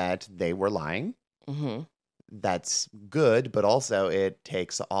out that they were lying, that's good, but also it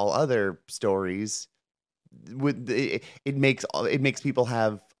takes all other stories with it makes people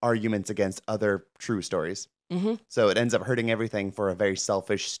have arguments against other true stories. So it ends up hurting everything for a very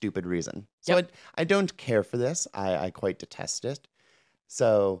selfish, stupid reason. So I don't care for this. I quite detest it.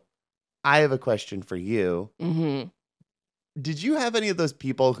 So I have a question for you. Did you have any of those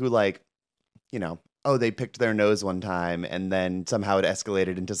people who, like, they picked their nose one time and then somehow it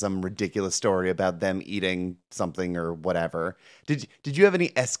escalated into some ridiculous story about them eating something or whatever? Did you have any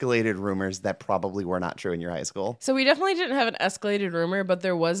escalated rumors that probably were not true in your high school? So we definitely didn't have an escalated rumor, but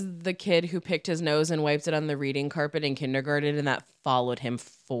there was the kid who picked his nose and wiped it on the reading carpet in kindergarten, and that followed him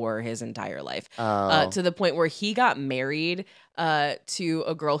for his entire life. To the point where he got married to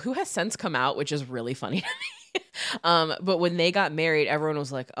a girl who has since come out, which is really funny to me. But when they got married, everyone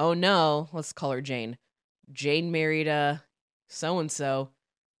was like, oh no, let's call her Jane. Jane married so-and-so,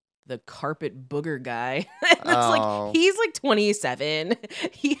 the carpet booger guy. And it's like, he's like 27.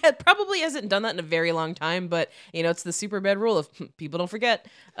 He probably hasn't done that in a very long time, but it's the super bad rule of people don't forget.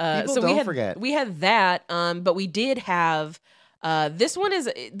 Forget. We had that, but we did have this one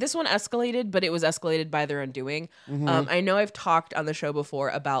escalated, but it was escalated by their undoing. I know I've talked on the show before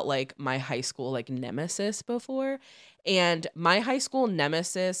about like my high school like nemesis before, and my high school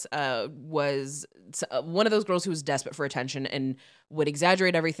nemesis was one of those girls who was desperate for attention and would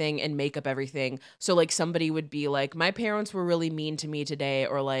exaggerate everything and make up everything. So like somebody would be like, my parents were really mean to me today,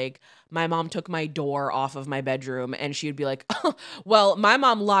 or like my mom took my door off of my bedroom, and she would be like, oh, well, my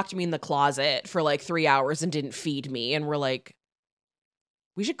mom locked me in the closet for like 3 hours and didn't feed me. And we're like,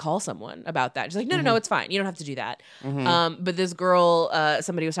 we should call someone about that. She's like, no, it's fine. You don't have to do that. But this girl,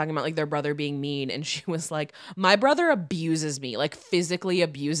 somebody was talking about like their brother being mean, and she was like, my brother abuses me, like physically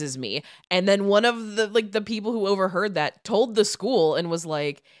abuses me. And then one of the people who overheard that told the school and was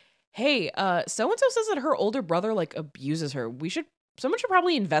like, hey, so-and-so says that her older brother like abuses her. Someone should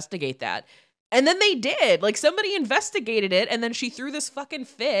probably investigate that. And then they did. Like, somebody investigated it, and then she threw this fucking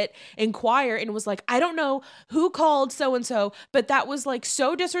fit in choir and was like, I don't know who called so-and-so, but that was, like,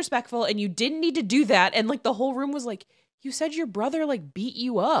 so disrespectful, and you didn't need to do that. And, like, the whole room was like, you said your brother, like, beat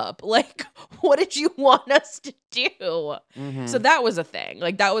you up. Like, what did you want us to do? Mhm. So that was a thing.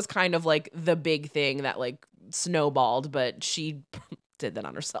 Like, that was kind of like the big thing that like snowballed, but she did that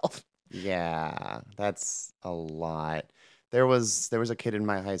on herself. Yeah, that's a lot. There was a kid in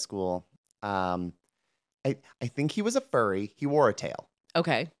my high school. I think he was a furry. He wore a tail.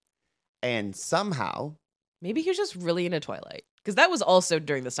 Okay. And somehow, Maybe he was just really into Twilight. Because that was also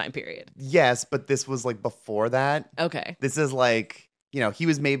during this time period. yes, but this was like before that. Okay. This is like, he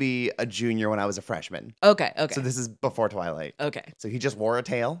was maybe a junior when I was a freshman. Okay. So this is before Twilight. Okay. So he just wore a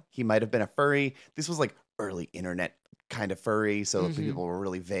tail. He might have been a furry. This was like early internet kind of furry. So Mhm. people were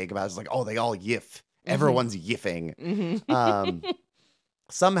really vague about it. It's like, oh, they all yiff. Mhm. Everyone's yiffing. Mm-hmm.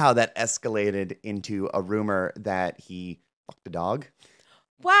 Somehow that escalated into a rumor that he fucked a dog.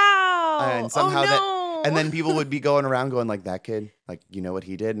 Wow. And somehow oh, that- no. And then people would be going around going like, that kid, like, you know what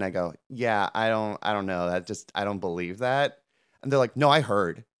he did? And I go, yeah, I don't know. I don't believe that. And they're like, no, I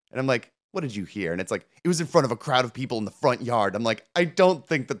heard. And I'm like, what did you hear? And it's like, it was in front of a crowd of people in the front yard. I'm like, I don't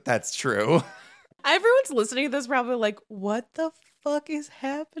think that that's true. Everyone's listening to this probably like, what the fuck is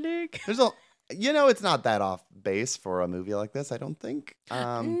happening? It's not that off base for a movie like this, I don't think.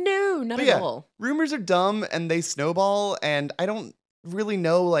 No, not but at yeah. all. Rumors are dumb and they snowball, and I don't really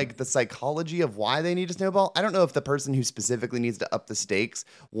know like the psychology of why they need to snowball. I don't know if the person who specifically needs to up the stakes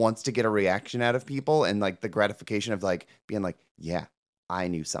wants to get a reaction out of people and like the gratification of like being like, yeah, I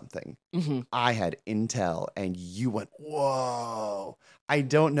knew something. Mm-hmm. I had intel and you went, whoa. I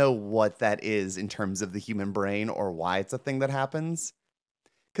don't know what that is in terms of the human brain or why it's a thing that happens.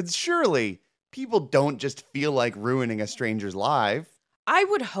 Because surely people don't just feel like ruining a stranger's life. I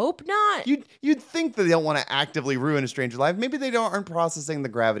would hope not. You'd think that they don't want to actively ruin a stranger's life. Maybe they aren't processing the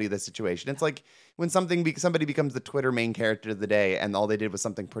gravity of the situation. It's like when somebody becomes the Twitter main character of the day and all they did was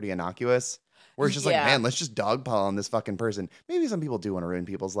something pretty innocuous. Where it's just like, Yeah. man, let's just dogpile on this fucking person. Maybe some people do want to ruin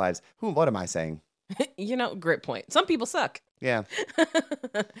people's lives. What am I saying? Great point. Some people suck. Yeah.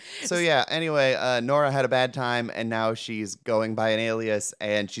 So yeah, anyway, Nora had a bad time and now she's going by an alias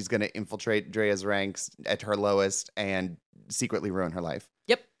and she's going to infiltrate Drea's ranks at her lowest and secretly ruin her life.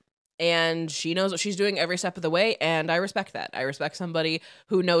 Yep. And she knows what she's doing every step of the way, and I respect that. I respect somebody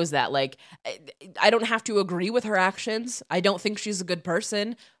who knows that. Like, I don't have to agree with her actions. I don't think she's a good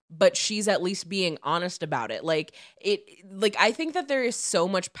person, but she's at least being honest about it. I think that there is so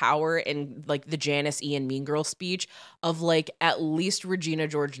much power in like the Janice Ian Mean Girl speech of like, at least Regina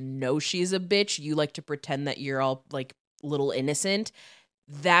George knows she's a bitch. You like to pretend that you're all like little innocent.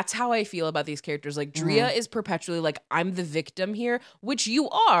 That's how I feel about these characters. Like, Drea is perpetually like, I'm the victim here, which you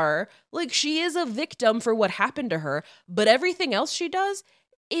are. Like, she is a victim for what happened to her, but everything else she does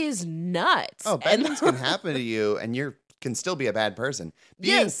is nuts. Oh, bad things can happen to you and you can still be a bad person.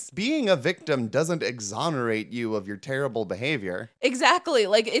 Being a victim doesn't exonerate you of your terrible behavior. Exactly.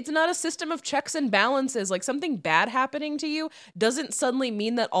 Like, it's not a system of checks and balances. Like, something bad happening to you doesn't suddenly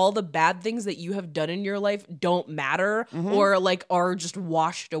mean that all the bad things that you have done in your life don't matter or like are just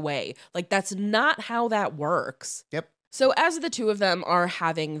washed away. Like, that's not how that works. Yep. So as the two of them are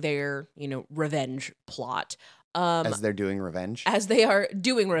having their, revenge plot, As they're doing revenge. as they are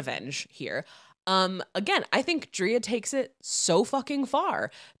doing revenge here, again, I think Drea takes it so fucking far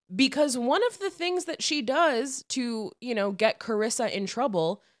because one of the things that she does to, get Carissa in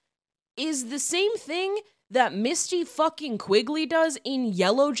trouble is the same thing that Misty fucking Quigley does in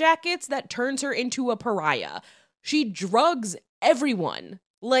Yellow Jackets that turns her into a pariah. She drugs everyone.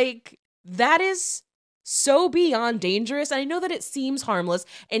 Like, that is so beyond dangerous. And I know that it seems harmless,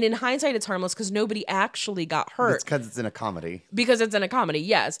 and in hindsight it's harmless because nobody actually got hurt. It's because it's in a comedy. Because it's in a comedy,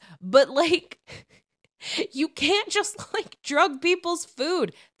 yes. But like, you can't just like drug people's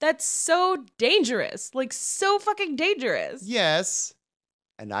food. That's so dangerous. Like, so fucking dangerous. Yes,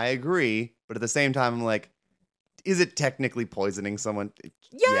 and I agree, but at the same time, I'm like, is it technically poisoning someone?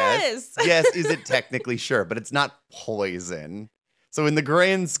 Yes. Yes, is it technically? Sure, but it's not poison. So in the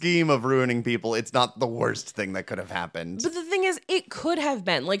grand scheme of ruining people, it's not the worst thing that could have happened. But the thing is, it could have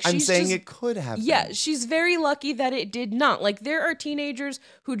been. Like, I'm she's saying just, it could have yeah, been. she's very lucky that it did not. Like, there are teenagers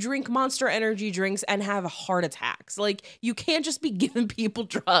who drink Monster Energy drinks and have heart attacks. Like, you can't just be giving people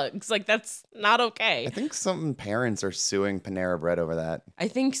drugs. Like, that's not okay. I think some parents are suing Panera Bread over that. I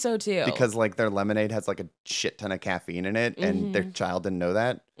think so too. Because like their lemonade has like a shit ton of caffeine in it and their child didn't know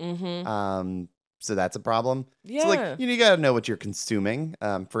that. So that's a problem. Yeah. So like, you gotta know what you're consuming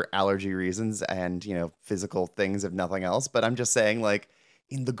for allergy reasons and, physical things if nothing else. But I'm just saying, like,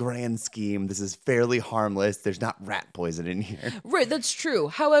 in the grand scheme, this is fairly harmless. There's not rat poison in here. Right, that's true.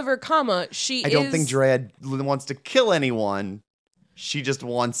 However, I don't think Drea wants to kill anyone. She just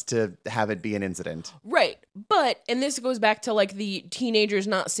wants to have it be an incident. Right. But, and this goes back to like the teenagers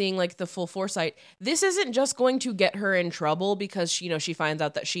not seeing like the full foresight. This isn't just going to get her in trouble because she finds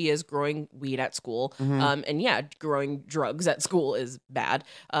out that she is growing weed at school. And yeah, growing drugs at school is bad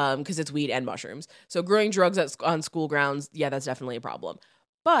because it's weed and mushrooms. So growing drugs on school grounds, yeah, that's definitely a problem.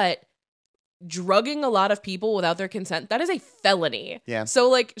 But drugging a lot of people without their consent, that is a felony. Yeah. So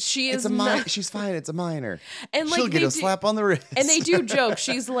like she is she's fine. It's a minor. And like she'll get a slap on the wrist. And they do joke.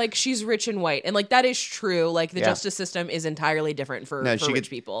 She's rich and white, and like that is true. Like the justice system is entirely different for rich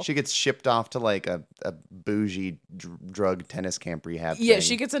people. She gets shipped off to like a bougie drug tennis camp rehab. Yeah, thing.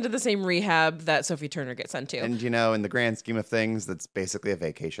 she gets into the same rehab that Sophie Turner gets sent to. And in the grand scheme of things, that's basically a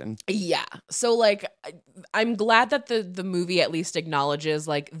vacation. Yeah. So like, I'm glad that the movie at least acknowledges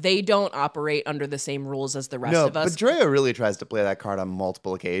like they don't operate under the same rules as the rest of us. But Drea really tries to play that card on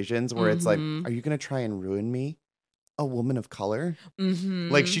multiple occasions where it's like, are you going to try and ruin me? A woman of color?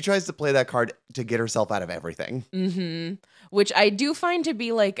 Like she tries to play that card to get herself out of everything. Which I do find to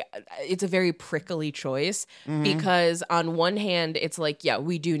be like, it's a very prickly choice because on one hand, it's like, yeah,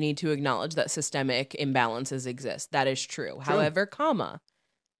 we do need to acknowledge that systemic imbalances exist. That is true. However,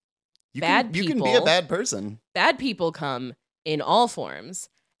 You can be a bad person. Bad people come in all forms,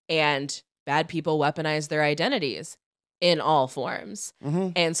 and bad people weaponize their identities in all forms.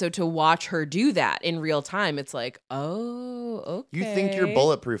 And so to watch her do that in real time, it's like, oh, okay. You think you're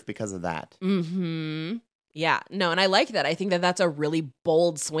bulletproof because of that. Yeah, no, and I like that. I think that that's a really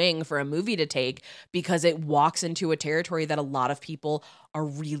bold swing for a movie to take because it walks into a territory that a lot of people are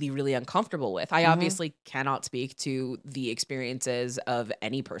really, really uncomfortable with. I obviously cannot speak to the experiences of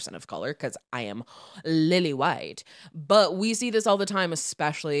any person of color because I am lily white. But we see this all the time,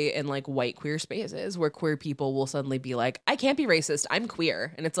 especially in like white queer spaces where queer people will suddenly be like, I can't be racist, I'm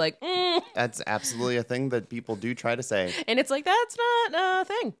queer. And it's like, That's absolutely a thing that people do try to say. And it's like, that's not a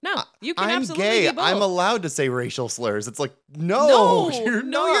thing. No, you can I'm absolutely gay. be both. I'm allowed to say racial slurs. It's like, no, you're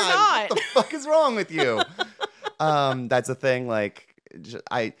not. What the fuck is wrong with you? That's a thing. Like,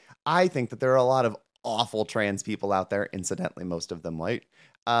 I think that there are a lot of awful trans people out there. Incidentally, most of them white.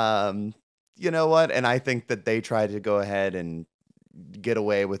 You know what? And I think that they try to go ahead and get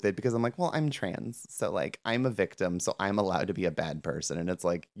away with it because I'm like, well, I'm trans, so like I'm a victim, so I'm allowed to be a bad person. And it's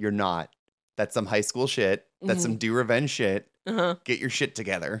like, you're not. That's some high school shit. That's some do revenge shit. Get your shit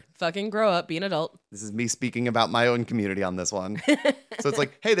together. Fucking grow up, be an adult. This is me speaking about my own community on this one. So it's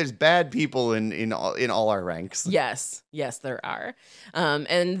like, hey, there's bad people in all our ranks. Yes, there are.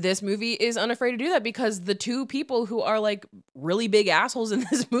 And this movie is unafraid to do that because the two people who are like really big assholes in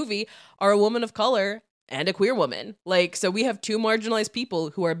this movie are a woman of color and a queer woman. Like, so we have two marginalized people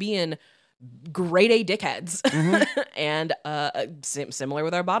who are being grade A dickheads. And similar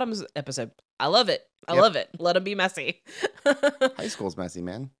with our bottoms episode. I love it. I love it. Let them be messy. High school's messy,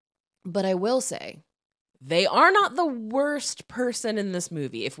 man. But I will say, they are not the worst person in this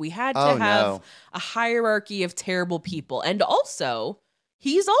movie. If we had to have a hierarchy of terrible people. And also,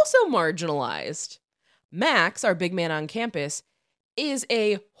 he's also marginalized. Max, our big man on campus, is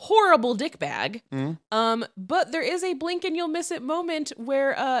a horrible dickbag. But there is a blink and you'll miss it moment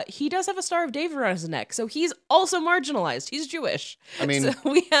where he does have a Star of David around his neck. So he's also marginalized. He's Jewish. I mean, so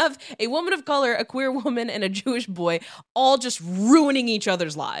we have a woman of color, a queer woman, and a Jewish boy all just ruining each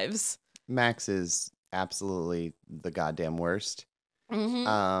other's lives. Max is absolutely the goddamn worst.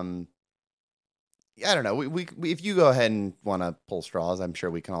 I don't know. We if you go ahead and want to pull straws, I'm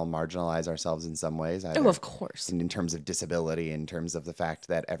sure we can all marginalize ourselves in some ways. Oh, of course. In terms of disability, in terms of the fact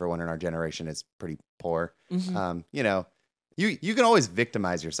that everyone in our generation is pretty poor. You know, you can always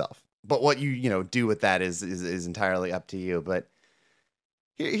victimize yourself, but what you do with that is entirely up to you. But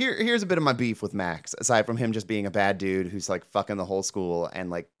here's a bit of my beef with Max. Aside from him just being a bad dude who's like fucking the whole school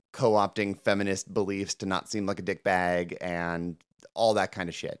and like co-opting feminist beliefs to not seem like a dickbag and all that kind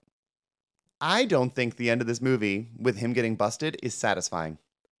of shit. I don't think the end of this movie with him getting busted is satisfying.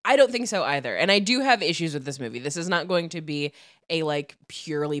 I don't think so either. And I do have issues with this movie. This is not going to be a like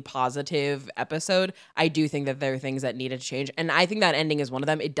purely positive episode. I do think that there are things that needed to change. And I think that ending is one of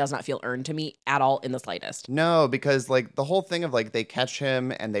them. It does not feel earned to me at all in the slightest. No, because like the whole thing of like they catch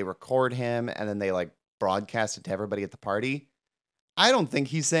him and they record him and then they like broadcast it to everybody at the party. I don't think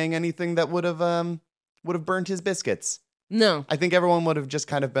he's saying anything that would have burnt his biscuits. No. I think everyone would have just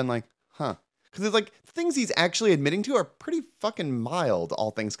kind of been like, huh. Because it's like the things he's actually admitting to are pretty fucking mild,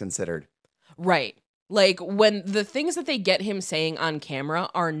 all things considered. Right. Like when the things that they get him saying on camera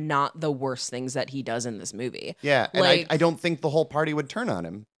are not the worst things that he does in this movie. Yeah. And like, I don't think the whole party would turn on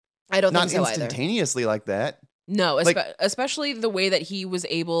him. I don't think so Not instantaneously like that. No, like, especially the way that he was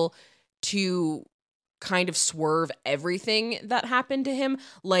able to kind of swerve everything that happened to him.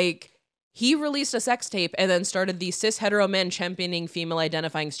 Like he released a sex tape and then started the cis hetero men championing female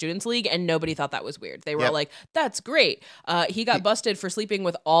identifying students league, and nobody thought that was weird. They were Yep. like, that's great. He got busted for sleeping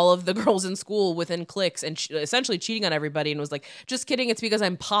with all of the girls in school within cliques and essentially cheating on everybody, and was like, just kidding, it's because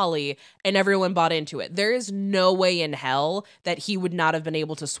I'm poly, and everyone bought into it. There is no way in hell that he would not have been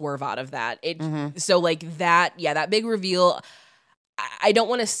able to swerve out of that. So like that big reveal, I don't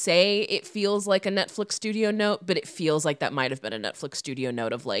want to say it feels like a Netflix studio note, but it feels like that might have been a Netflix studio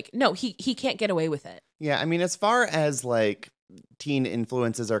note of like, no, he can't get away with it. Yeah, I mean, as far as like teen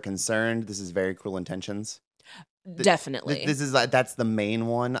influences are concerned, this is very Cruel Intentions. Definitely. This is that's the main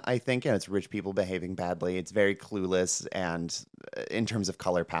one, I think, and it's rich people behaving badly. It's very clueless, and in terms of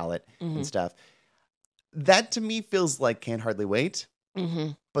color palette and stuff, that to me feels like Can't Hardly Wait.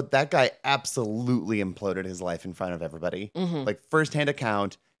 But that guy absolutely imploded his life in front of everybody. Like, firsthand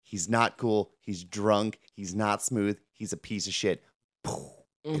account, he's not cool, he's drunk, he's not smooth, he's a piece of shit.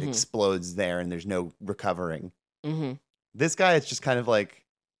 It explodes there, and there's no recovering. This guy, it's just kind of like,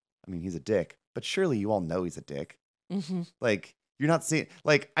 I mean, he's a dick, but surely you all know he's a dick. Like, you're not seeing,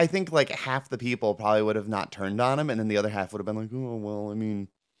 like, I think like half the people probably would have not turned on him, and then the other half would have been like, oh, well, I mean,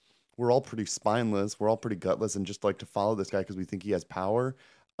 we're all pretty spineless, we're all pretty gutless, and just like to follow this guy because we think he has power.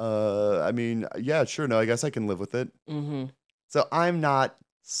 I mean, yeah, sure, no, I guess I can live with it. So I'm not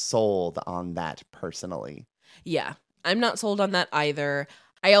sold on that personally. Yeah, I'm not sold on that either.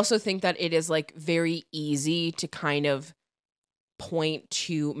 I also think that it is like very easy to kind of point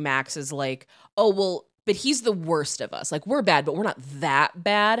to Max as like, oh, well, but he's the worst of us. Like, we're bad, but we're not that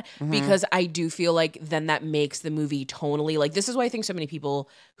bad, because I do feel like then that makes the movie tonally, like, this is why I think so many people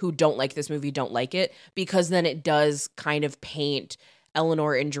who don't like this movie don't like it, because then it does kind of paint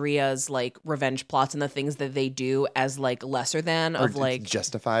Eleanor and Dria's like revenge plots and the things that they do as like lesser than, Or of like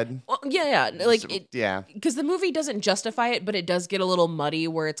justified. well, yeah, like it, Yeah. because the movie doesn't justify it, but it does get a little muddy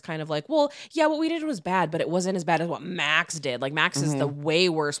where it's kind of like, well, yeah, what we did was bad, but it wasn't as bad as what Max did. Like, Max is the way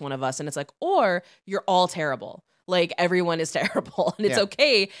worse one of us, and it's like, or you're all terrible. Like, everyone is terrible, and it's Yeah.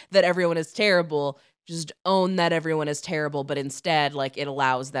 okay that everyone is terrible. Just own that everyone is terrible, but instead, like, it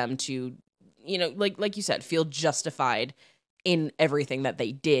allows them to, you know, like you said, feel justified in everything that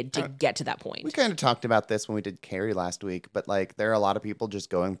they did to get to that point. We kind of talked about this when we did Carrie last week, but like there are a lot of people just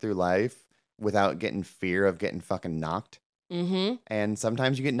going through life without getting fear of getting fucking knocked. And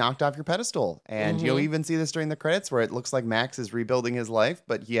sometimes you get knocked off your pedestal. And you'll even see this during the credits where it looks like Max is rebuilding his life,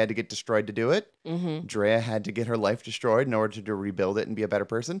 but he had to get destroyed to do it. Drea had to get her life destroyed in order to rebuild it and be a better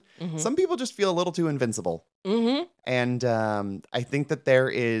person. Some people just feel a little too invincible. And I think that there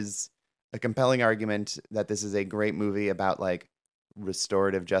is a compelling argument that this is a great movie about like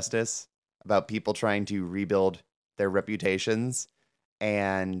restorative justice, about people trying to rebuild their reputations,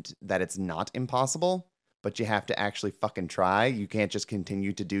 and that it's not impossible, but you have to actually fucking try. You can't just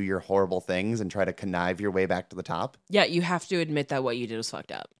continue to do your horrible things and try to connive your way back to the top. Yeah, you have to admit that what you did was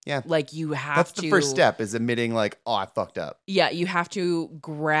fucked up. Yeah. Like, you have That's to. the first step, is admitting like, oh, I fucked up. Yeah, you have to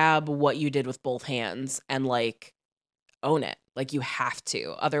grab what you did with both hands and like own it. Like, you have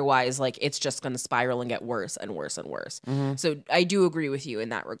to. Otherwise, like, it's just going to spiral and get worse and worse and worse. So I do agree with you in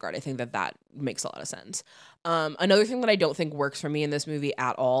that regard. I think that that makes a lot of sense. Another thing that I don't think works for me in this movie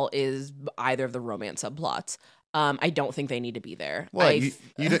at all is either of the romance subplots. I don't think they need to be there. What,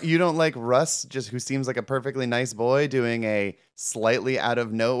 you don't like Russ, just who seems like a perfectly nice boy, doing a slightly out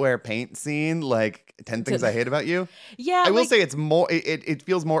of nowhere paint scene, like 10 Things I Hate About You? Yeah, I will like, say it's more. It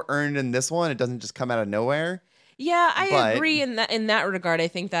feels more earned in this one. It doesn't just come out of nowhere. yeah, I but- agree in that regard. I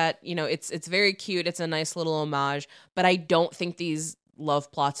think that, you know, it's very cute. It's a nice little homage, but I don't think these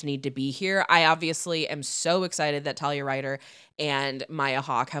love plots need to be here. I obviously am so excited that Talia Ryder and Maya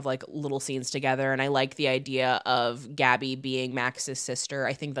Hawke have like little scenes together, and I like the idea of Gabby being Max's sister.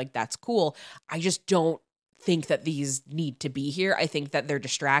 I think like that's cool. I just don't think that these need to be here. I think that they're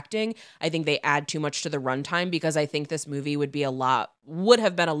distracting. I think they add too much to the runtime, because I think this movie would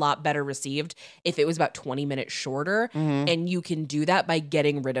have been a lot better received if it was about 20 minutes shorter. And you can do that by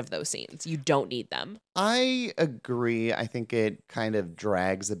getting rid of those scenes. You don't need them. I agree. I think it kind of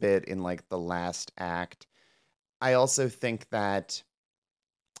drags a bit in like the last act. I also think that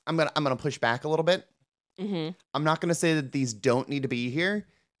I'm gonna push back a little bit. I'm not gonna say that these don't need to be here.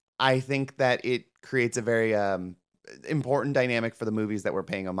 I think that it creates a very important dynamic for the movies that we're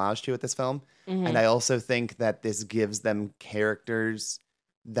paying homage to at this film. And I also think that this gives them characters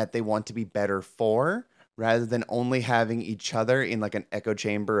that they want to be better for, rather than only having each other in like an echo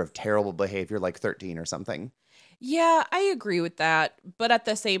chamber of terrible behavior like 13 or something. Yeah, I agree with that. But at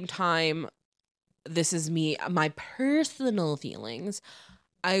the same time, this is my personal feelings.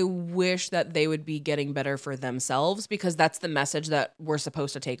 I wish that they would be getting better for themselves, because that's the message that we're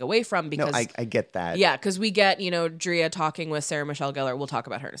supposed to take away from. Because No, I get that. yeah, because we get, Drea talking with Sarah Michelle Gellar. We'll talk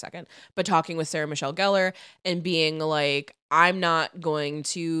about her in a second. But talking with Sarah Michelle Gellar and being like, I'm not going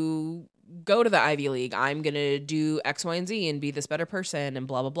to go to the Ivy League. I'm going to do X, Y, and Z and be this better person and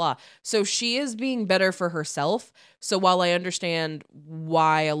blah, blah, blah. So she is being better for herself. So while I understand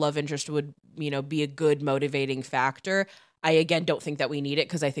why a love interest would, be a good motivating factor, I, again, don't think that we need it,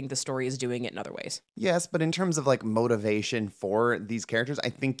 because I think the story is doing it in other ways. Yes, but in terms of like motivation for these characters, I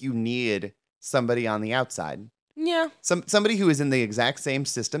think you need somebody on the outside. Yeah. Somebody who is in the exact same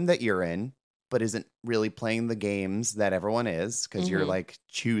system that you're in, but isn't really playing the games that everyone is, because you're like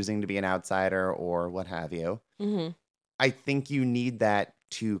choosing to be an outsider or what have you. Mm-hmm. I think you need that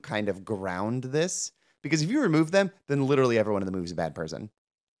to kind of ground this, because if you remove them, then literally everyone in the movie is a bad person.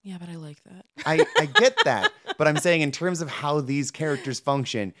 Yeah, but I like that. I get that, but I'm saying in terms of how these characters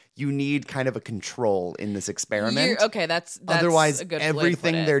function, you need kind of a control in this experiment. Okay, that's Otherwise, a good way to put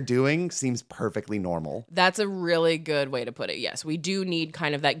everything it. they're doing seems perfectly normal. That's a really good way to put it. Yes, we do need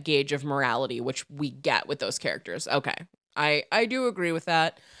kind of that gauge of morality, which we get with those characters. Okay, I do agree with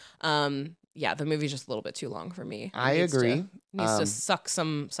that. Yeah, the movie's just a little bit too long for me. I agree. Needs to suck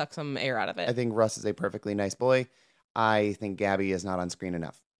some air out of it. I think Russ is a perfectly nice boy. I think Gabby is not on screen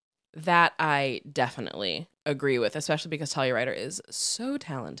enough. That I definitely agree with, especially because Talia Ryder is so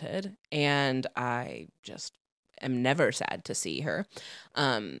talented, and I just am never sad to see her.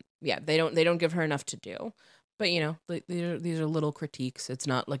 Yeah, they don't give her enough to do, but these are little critiques. It's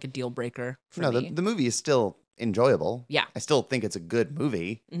not like a deal breaker for me. The movie is still enjoyable. Yeah, I still think it's a good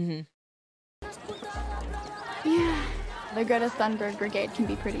movie. Mm-hmm. Yeah, the Greta Thunberg Brigade can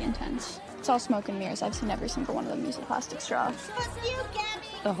be pretty intense. It's all smoke and mirrors. I've seen every single one of them use a plastic straw.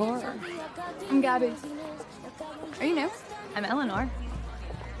 The horror. I'm Gabby. Are you new? I'm Eleanor.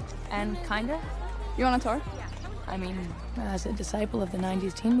 And kinda. You want a tour? I mean, as a disciple of the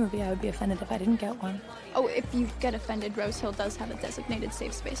 90s teen movie, I would be offended if I didn't get one. Oh, if you get offended, Rose Hill does have a designated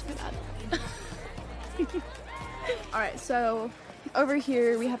safe space for that. All right, so over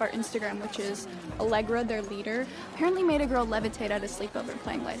here we have our Instagram, which is Allegra, their leader. Apparently made a girl levitate at a sleepover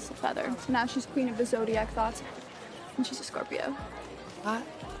playing Lights of Feather. So now she's queen of the Zodiac thoughts, and she's a Scorpio. What?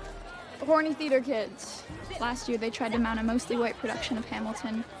 Horny theater kids. Last year they tried to mount a mostly white production of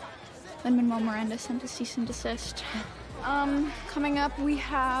Hamilton. Lin-Manuel Miranda sent a cease and desist. Coming up we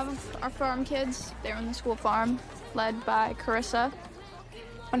have our farm kids. They're on the school farm, led by Carissa.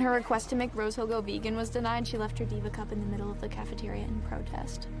 When her request to make Rose Hill go vegan was denied, she left her Diva cup in the middle of the cafeteria in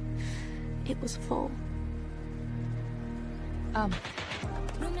protest. It was full.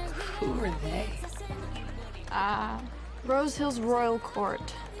 Who are they? Rose Hill's royal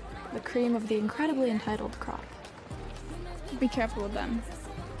court. The cream of the incredibly entitled crop. Be careful with them.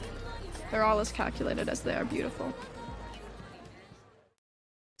 They're all as calculated as they are beautiful.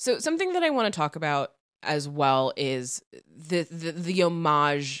 So something that I want to talk about as well is the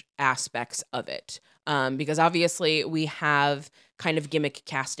homage aspects of it. Because obviously we have kind of gimmick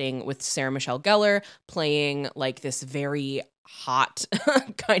casting with Sarah Michelle Gellar playing like this very hot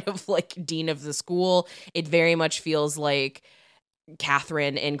kind of like dean of the school. It very much feels like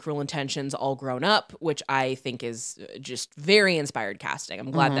Catherine in Cruel Intentions all grown up, which I think is just very inspired casting.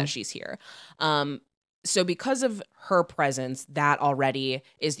 I'm glad that she's here. So because of her presence, that already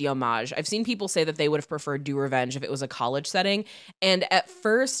is the homage. I've seen people say that they would have preferred Do Revenge if it was a college setting. And at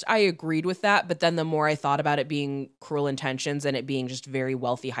first I agreed with that, but then the more I thought about it being Cruel Intentions and it being just very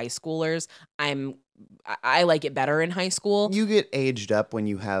wealthy high schoolers, I like it better in high school. You get aged up when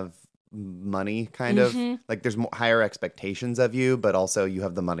you have money, kind of. Like there's higher expectations of you, but also you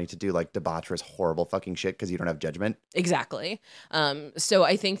have the money to do like debaucherous, horrible fucking shit because you don't have judgment. Exactly. So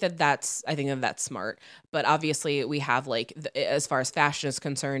I think that's smart. But obviously we have like, as far as fashion is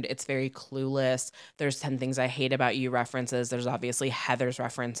concerned, it's very clueless. There's 10 Things I Hate About You references. There's obviously Heather's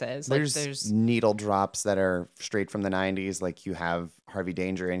references. There's needle drops that are straight from the 90s. Like you have Harvey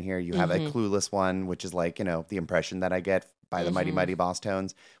Danger in here. You have a Clueless one, which is like, the impression that I get by the Mighty Mighty Boss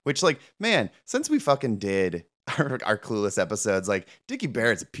Tones, which like, man, since we fucking did our Clueless episodes, like Dickie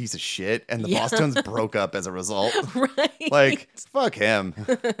Barrett's a piece of shit and the Boss Tones broke up as a result. Right. Like, fuck him.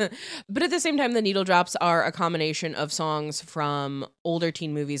 But at the same time, the needle drops are a combination of songs from older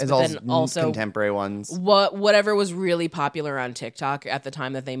teen movies, but then also contemporary ones. Whatever was really popular on TikTok at the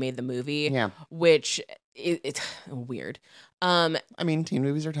time that they made the movie. Yeah. Which it's weird. I mean, teen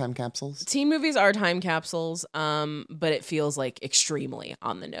movies are time capsules. Teen movies are time capsules, but it feels like extremely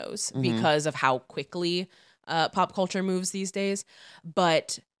on the nose because of how quickly pop culture moves these days.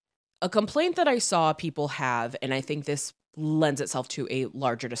 But a complaint that I saw people have, and I think this lends itself to a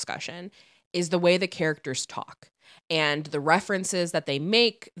larger discussion, is the way the characters talk and the references that they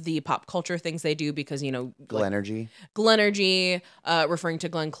make, the pop culture things they do, because, Glenergy. Glenergy, referring to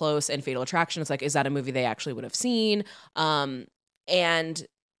Glenn Close and Fatal Attraction. It's like, is that a movie they actually would have seen? And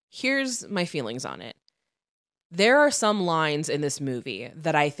here's my feelings on it. There are some lines in this movie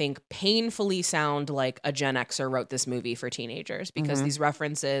that I think painfully sound like a Gen Xer wrote this movie for teenagers, because these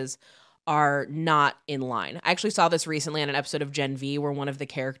references are not in line. I actually saw this recently on an episode of Gen V where one of the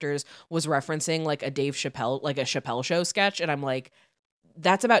characters was referencing like a Dave Chappelle, like a Chappelle Show sketch. And I'm like,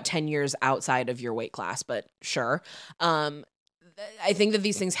 that's about 10 years outside of your weight class, but sure. I think that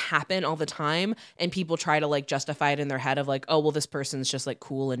these things happen all the time, and people try to like justify it in their head of like, oh, well, this person's just like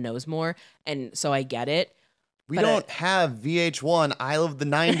cool and knows more. And so I get it. We don't have VH1 I Love the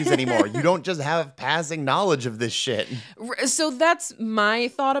 90s anymore. You don't just have passing knowledge of this shit. So that's my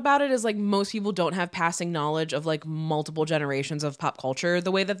thought about it, is like most people don't have passing knowledge of like multiple generations of pop culture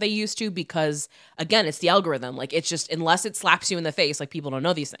the way that they used to, because again, it's the algorithm. Like it's just, unless it slaps you in the face, like people don't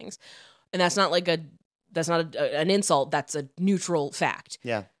know these things. And that's not an insult. That's a neutral fact.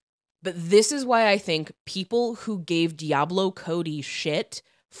 Yeah. But this is why I think people who gave Diablo Cody shit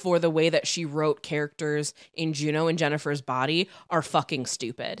for the way that she wrote characters in Juno and Jennifer's Body are fucking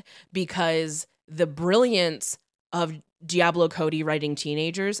stupid, because the brilliance of Diablo Cody writing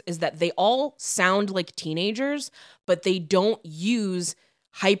teenagers is that they all sound like teenagers, but they don't use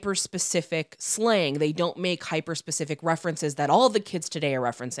hyper-specific slang. They don't make hyper-specific references that all the kids today are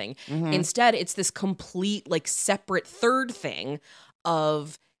referencing. Instead, it's this complete, like, separate third thing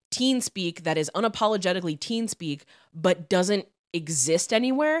of teen speak that is unapologetically teen speak, but doesn't exist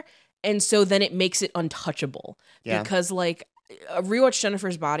anywhere. And so then it makes it untouchable. Yeah. Because, like, I rewatched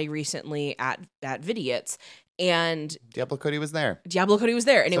Jennifer's Body recently at Vidiots, and Diablo Cody was there.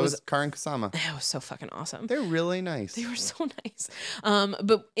 And so it was Karin Kusama. It was so fucking awesome. They're really nice. They were so nice.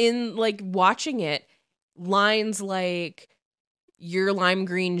 But in like watching it, lines like "you're lime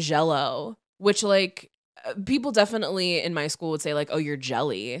green Jello," which like people definitely in my school would say like, "Oh, you're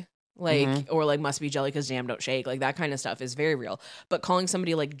jelly." Like, or like, must be jelly because jam don't shake. Like that kind of stuff is very real. But calling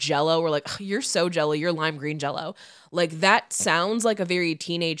somebody like Jello, or like, oh, you're so jelly, you're lime green Jello. Like that sounds like a very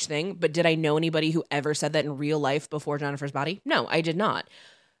teenage thing. But did I know anybody who ever said that in real life before Jennifer's Body? No, I did not.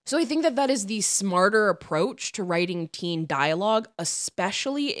 So I think that is the smarter approach to writing teen dialogue,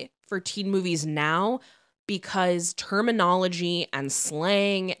 especially for teen movies now, because terminology and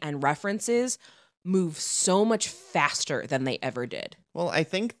slang and references move so much faster than they ever did. Well, I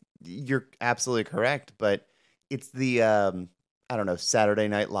think you're absolutely correct, but it's the I don't know, Saturday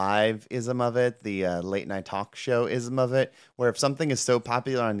Night Live ism of it, the late night talk show ism of it, where if something is so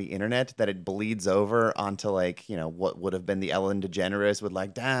popular on the internet that it bleeds over onto like, you know, what would have been the Ellen DeGeneres with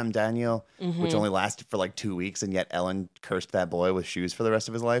like, damn, Daniel, which only lasted for like 2 weeks, and yet Ellen cursed that boy with shoes for the rest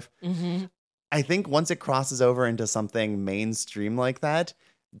of his life. I think once it crosses over into something mainstream like that,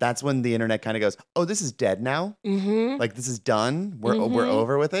 that's when the internet kind of goes, oh, this is dead now. Like, this is done. We're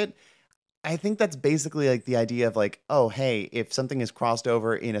over with it. I think that's basically like the idea of like, oh, hey, if something is crossed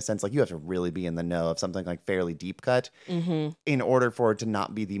over in a sense, like you have to really be in the know of something like fairly deep cut in order for it to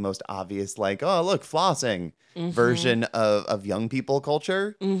not be the most obvious, like, oh, look, flossing version of young people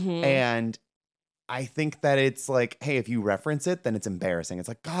culture. And I think that it's like, hey, if you reference it, then it's embarrassing. It's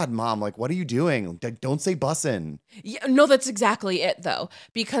like, God, Mom, like, what are you doing? Don't say bussin'. Yeah, no, that's exactly it, though.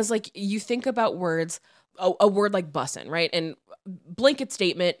 Because, like, you think about words, a word like bussin', right? And blanket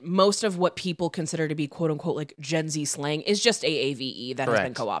statement, most of what people consider to be, quote unquote, like Gen Z slang is just AAVE that has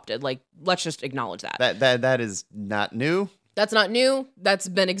been co-opted. Like, let's just acknowledge that. That is not new. That's not new. That's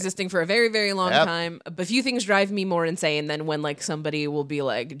been existing for a very, very long time. But few things drive me more insane than when like somebody will be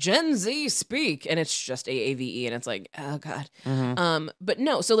like, Gen Z speak, and it's just AAVE, and it's like, oh God. But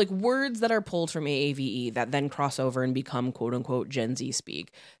no, so like words that are pulled from AAVE that then cross over and become quote unquote Gen Z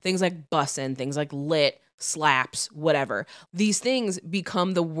speak. Things like bussin', things like lit, slaps, whatever. These things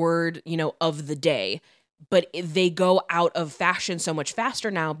become the word, you know, of the day. But they go out of fashion so much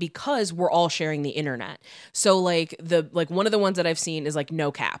faster now because we're all sharing the internet. So like one of the ones that I've seen is like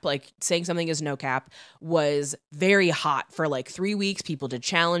no cap. Like saying something is no cap was very hot for like 3 weeks. People did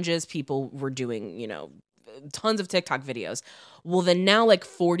challenges. People were doing, you know, tons of TikTok videos. Well, then now like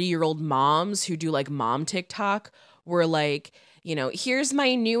 40-year-old moms who do like mom TikTok were like, you know, here's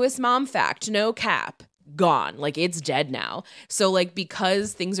my newest mom fact, no cap, gone. Like it's dead now. So like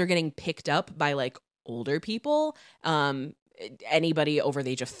because things are getting picked up by like older people, anybody over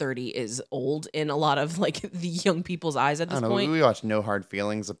the age of 30 is old in a lot of like the young people's eyes at this point. We watch No Hard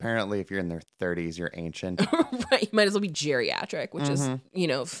Feelings. Apparently, if you're in their 30s, you're ancient. Right, you might as well be geriatric, which is, you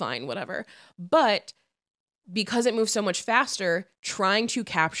know, fine, whatever. But because it moves so much faster, trying to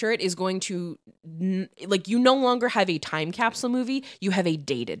capture it is going to, like, you no longer have a time capsule movie, you have a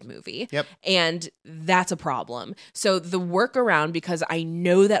dated movie. Yep. And that's a problem. So the workaround, because I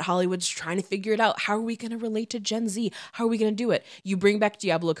know that Hollywood's trying to figure it out, how are we going to relate to Gen Z? How are we going to do it? You bring back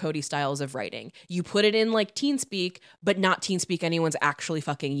Diablo Cody styles of writing. You put it in like teen speak, but not teen speak anyone's actually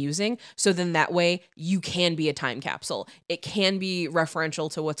fucking using. So then that way you can be a time capsule. It can be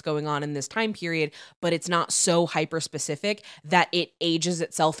referential to what's going on in this time period, but it's not so hyper specific that it ages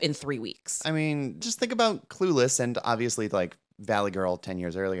itself in 3 weeks. I mean, just think about Clueless and obviously like Valley Girl 10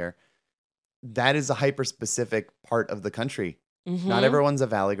 years earlier. That is a hyper specific part of the country. Mm-hmm. Not everyone's a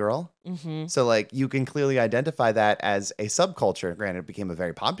Valley Girl. Mm-hmm. So like you can clearly identify that as a subculture. Granted, it became a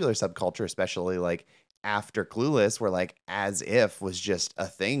very popular subculture, especially like after Clueless, where like as if was just a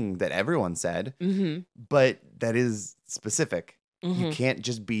thing that everyone said. Mm-hmm. But that is specific. Mm-hmm. You can't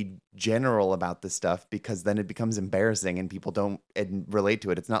just be general about this stuff because then it becomes embarrassing and people don't relate to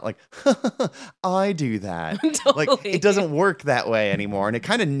it. It's not like, I do that. Totally. Like, it doesn't work that way anymore. And it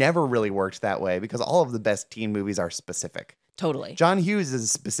kind of never really worked that way because all of the best teen movies are specific. Totally. John Hughes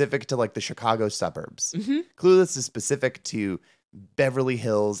is specific to like the Chicago suburbs. Mm-hmm. Clueless is specific to Beverly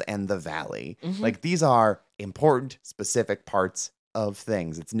Hills and the Valley. Mm-hmm. Like, these are important, specific parts of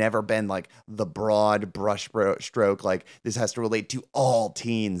things. It's never been like the broad brush stroke, like this has to relate to all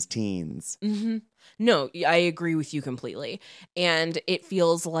teens. Mm-hmm. No, I agree with you completely. And it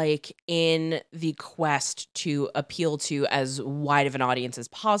feels like in the quest to appeal to as wide of an audience as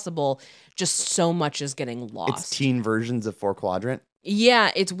possible, just so much is getting lost. It's teen versions of Four Quadrant.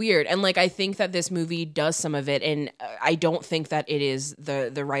 Yeah, it's weird. And like I think that this movie does some of it, and I don't think that it is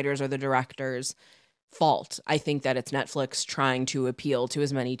the writers or the directors' fault. I think that it's Netflix trying to appeal to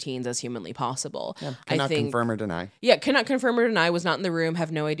as many teens as humanly possible. Yeah, cannot confirm or deny. Yeah, cannot confirm or deny, was not in the room,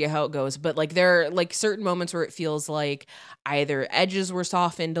 have no idea how it goes. But like there are like certain moments where it feels like either edges were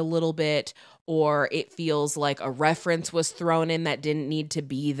softened a little bit or it feels like a reference was thrown in that didn't need to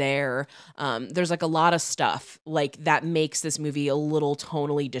be there. There's like a lot of stuff like that makes this movie a little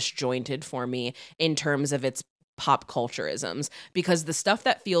tonally disjointed for me in terms of its pop cultureisms, because the stuff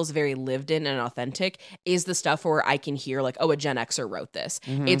that feels very lived in and authentic is the stuff where I can hear like, oh, a Gen Xer wrote this.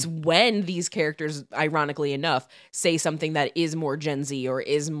 Mm-hmm. It's when these characters, ironically enough, say something that is more Gen Z or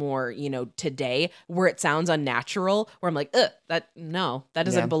is more, you know, today, where it sounds unnatural, where I'm like, that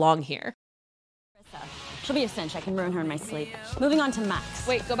doesn't belong here. She'll be a cinch. I can ruin her in my sleep. Moving on to Max.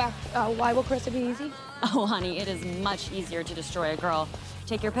 Wait, go back. Why will Carissa be easy? Oh, honey, it is much easier to destroy a girl.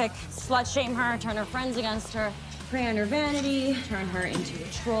 Take your pick. Slut shame her, turn her friends against her, prey on her vanity, turn her into a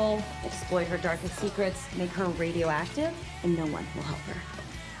troll, exploit her darkest secrets, make her radioactive, and no one will help her.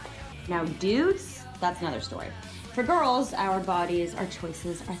 Now, dudes, that's another story. For girls, our bodies, our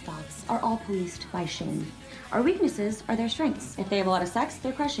choices, our thoughts are all policed by shame. Our weaknesses are their strengths. If they have a lot of sex,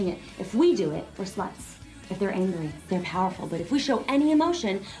 they're crushing it. If we do it, we're sluts. If they're angry, they're powerful. But if we show any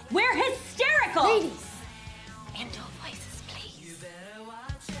emotion, we're hysterical! Ladies, indoor voices, please.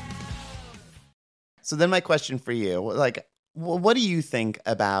 So then my question for you, like, what do you think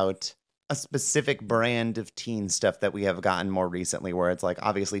about a specific brand of teen stuff that we have gotten more recently where it's like,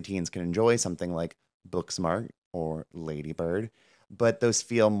 obviously teens can enjoy something like Booksmart or Lady Bird, but those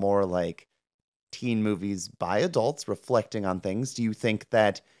feel more like teen movies by adults reflecting on things. Do you think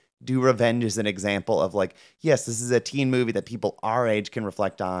that Do Revenge is an example of like, yes, this is a teen movie that people our age can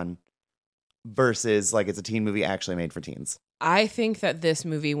reflect on versus like it's a teen movie actually made for teens? I think that this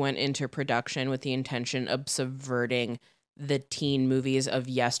movie went into production with the intention of subverting the teen movies of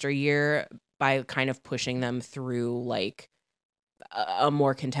yesteryear by kind of pushing them through like a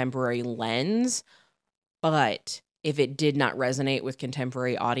more contemporary lens. But if it did not resonate with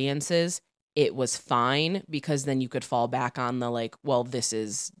contemporary audiences, it was fine, because then you could fall back on the like, well, this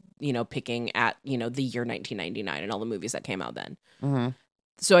is, you know, picking at, you know, the year 1999 and all the movies that came out then. Mm-hmm.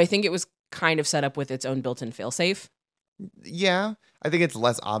 So I think it was kind of set up with its own built-in failsafe. Yeah, I think it's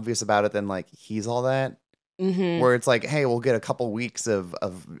less obvious about it than like He's All That, where it's like, hey, we'll get a couple weeks of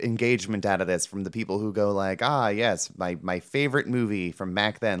engagement out of this from the people who go like, ah, yes, my favorite movie from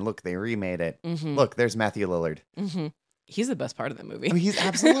back then. Look, they remade it. Look, there's Matthew Lillard. He's the best part of the movie. I mean, he's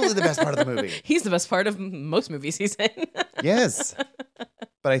absolutely the best part of the movie. He's the best part of most movies he's in. Yes,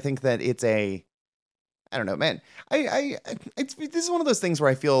 but I think that it's I don't know, man. This is one of those things where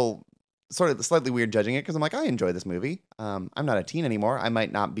I feel sort of slightly weird judging it because I'm like, I enjoy this movie. I'm not a teen anymore. I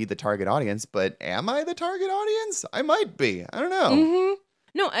might not be the target audience, but am I the target audience? I might be. I don't know.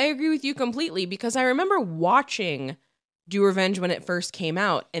 No, I agree with you completely, because I remember watching Do Revenge when it first came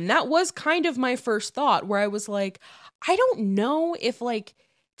out, and that was kind of my first thought, where I was like, I don't know if like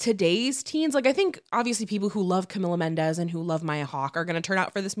today's teens, like I think obviously people who love Camila Mendes and who love Maya Hawke are going to turn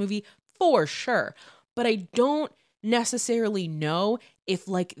out for this movie for sure. But I don't necessarily know if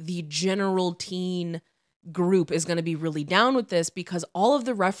like the general teen group is going to be really down with this, because all of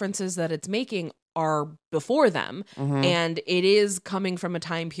the references that it's making are before them. And it is coming from a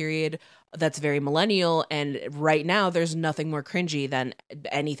time period that's very millennial, and right now there's nothing more cringy than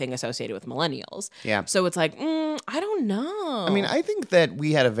anything associated with millennials. Yeah. So it's like, I don't know. I mean, I think that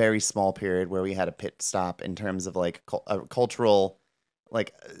we had a very small period where we had a pit stop in terms of like cultural,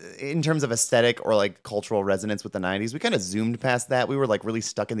 like in terms of aesthetic or like cultural resonance with the 90s. We kind of zoomed past that. We were like really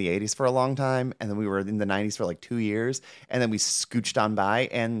stuck in the 80s for a long time, and then we were in the 90s for like 2 years, and then we scooched on by.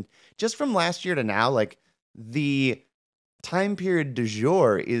 And just from last year to now, like the time period du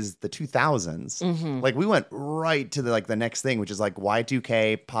jour is the 2000s. Like we went right to the next thing, which is like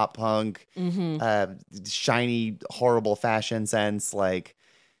Y2K, pop punk, shiny, horrible fashion sense, like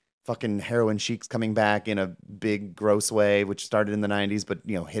fucking heroin chic's coming back in a big gross way, which started in the 90s, but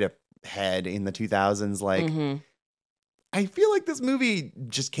hit a head in the 2000s. Like I feel like this movie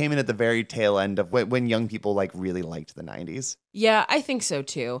just came in at the very tail end of when young people like really liked the 90s. Yeah, I think so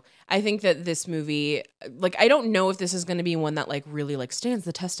too. I think that this movie, like, I don't know if this is going to be one that like really like stands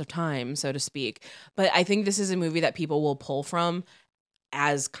the test of time, so to speak, but I think this is a movie that people will pull from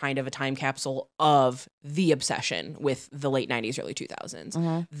as kind of a time capsule of the obsession with the late 90s, early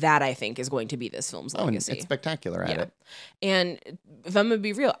 2000s. That I think is going to be this film's legacy. And it's spectacular at it. And if I'm going to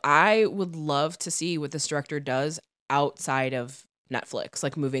be real, I would love to see what this director does outside of Netflix,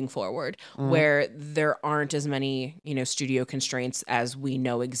 like moving forward, where there aren't as many, studio constraints as we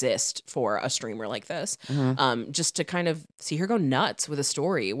know exist for a streamer like this. Just to kind of see her go nuts with a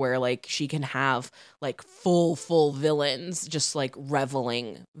story where like she can have like full villains, just like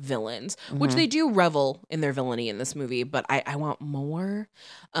reveling villains, which they do revel in their villainy in this movie, but I want more.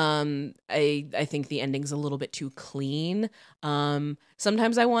 I think the ending's a little bit too clean.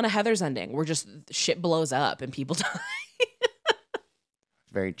 Sometimes I want a Heather's ending where just shit blows up and people die.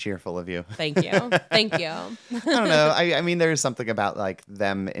 Very cheerful of you. Thank you. Thank you. I don't know. I mean, there's something about like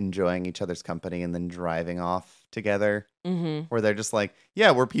them enjoying each other's company and then driving off together where they're just like,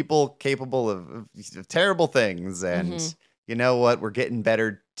 yeah, we're people capable of terrible things. And you know what? We're getting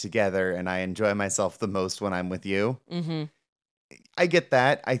better together. And I enjoy myself the most when I'm with you. I get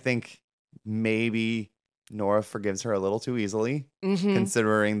that. I think maybe Nora forgives her a little too easily,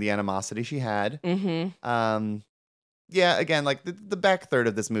 considering the animosity she had. Yeah, again, like the back third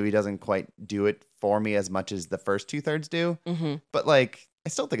of this movie doesn't quite do it for me as much as the first 2/3 do. But like, I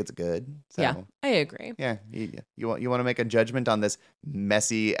still think it's good. So, yeah, I agree. Yeah, you want to make a judgment on this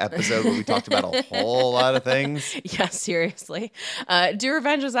messy episode where we talked about a whole lot of things? Yeah, seriously. Do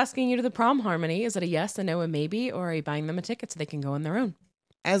Revenge is asking you to the prom, Harmony. Is it a yes, a no, a maybe, or are you buying them a ticket so they can go on their own?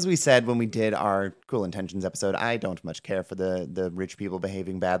 As we said when we did our Cool Intentions episode, I don't much care for the rich people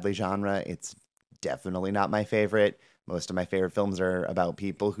behaving badly genre. It's definitely not my favorite. Most of my favorite films are about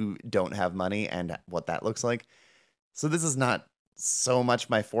people who don't have money and what that looks like. So this is not so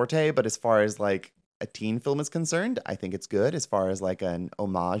much my forte, but as far as like a teen film is concerned, I think it's good. As far as like an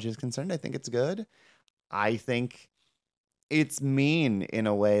homage is concerned, I think it's good. I think it's mean in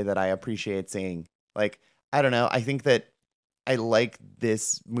a way that I appreciate seeing. Like, I don't know. I think that I like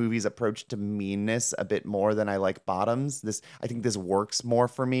this movie's approach to meanness a bit more than I like Bottoms. I think this works more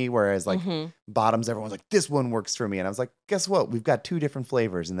for me, whereas like Bottoms, everyone's like, this one works for me. And I was like, guess what? We've got 2 different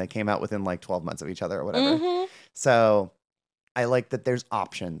flavors and they came out within like 12 months of each other or whatever. So I like that there's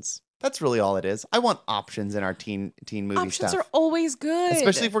options. That's really all it is. I want options in our teen movie options stuff. Options are always good.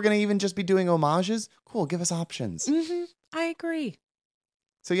 Especially if we're going to even just be doing homages. Cool, give us options. I agree.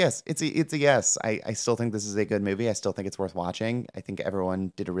 So yes, it's a yes. I still think this is a good movie. I still think it's worth watching. I think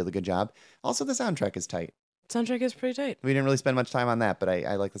everyone did a really good job. Also, the soundtrack is tight. Soundtrack is pretty tight. We didn't really spend much time on that, but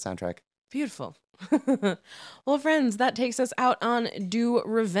I like the soundtrack. Beautiful. Well, friends, that takes us out on Do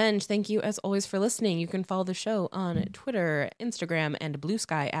Revenge. Thank you, as always, for listening. You can follow the show on Twitter, Instagram, and Blue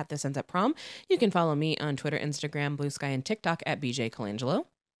Sky at This Ends at Prom. You can follow me on Twitter, Instagram, Blue Sky, and TikTok at BJ Colangelo.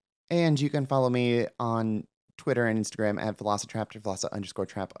 And you can follow me on Twitter and Instagram at Velocitraptor,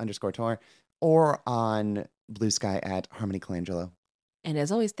 Veloci_trap_tour, or on Blue Sky at Harmony Colangelo. And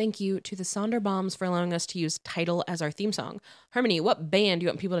as always, thank you to the Sonderbombs for allowing us to use Tidal as our theme song. Harmony, what band do you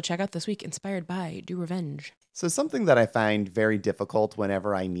want people to check out this week inspired by Do Revenge? So something that I find very difficult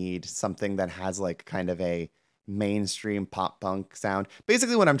whenever I need something that has like kind of a mainstream pop punk sound.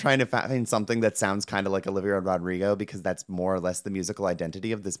 Basically, when I'm trying to find something that sounds kind of like Olivia Rodrigo, because that's more or less the musical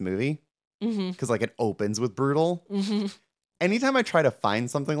identity of this movie. Because like it opens with Brutal. anytime I try to find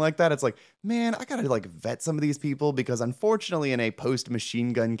something like that, it's like, man, I gotta like vet some of these people because unfortunately in a post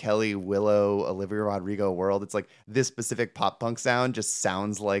Machine Gun Kelly, Willow, Olivia Rodrigo world, it's like this specific pop punk sound just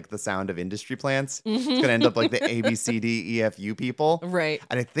sounds like the sound of Industry Plants. It's gonna end up like the ABCDEFU people. Right.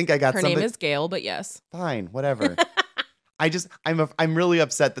 And I think I got Her something. name is Gail, but yes. Fine, whatever. I'm really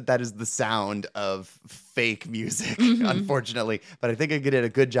upset that is the sound of fake music, unfortunately. But I think I did a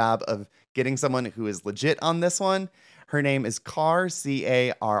good job of getting someone who is legit on this one. Her name is Carr,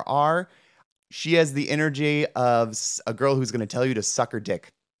 Carr. She has the energy of a girl who's going to tell you to suck her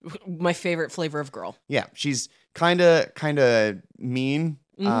dick. My favorite flavor of girl. Yeah, she's kind of mean.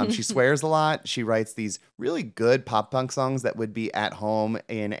 She swears a lot. She writes these really good pop punk songs that would be at home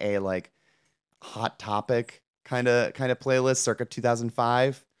in a like Hot Topic kind of playlist circa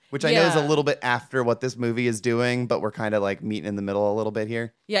 2005, which I know is a little bit after what this movie is doing, but we're kind of like meeting in the middle a little bit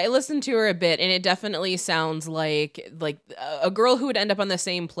here. Yeah, I listened to her a bit, and it definitely sounds like a girl who would end up on the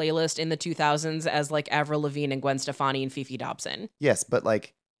same playlist in the 2000s as like Avril Lavigne and Gwen Stefani and Fifi Dobson. Yes, but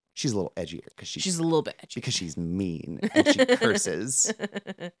like she's a little edgier because she's a little bit edgy because she's mean and she curses.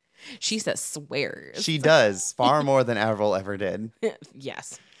 She says swears. She does far more than Avril ever did.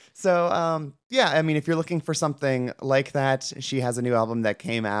 Yes. So, yeah, I mean, if you're looking for something like that, she has a new album that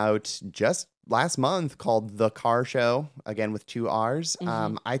came out just last month called The Carr Show, again with 2 R's.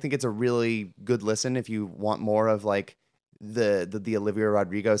 I think it's a really good listen if you want more of like the Olivia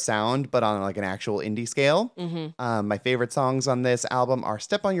Rodrigo sound, but on like an actual indie scale. My favorite songs on this album are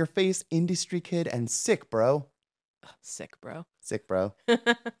Step on Your Face, Industry Kid, and Sick, Bro. Sick, bro. Sick, bro.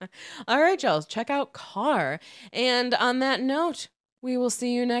 All right, y'all, check out Carr. And on that note, we will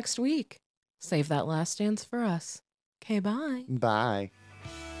see you next week. Save that last dance for us. Okay, bye. Bye.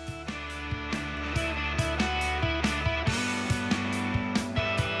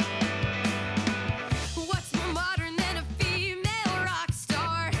 What's more modern than a female rock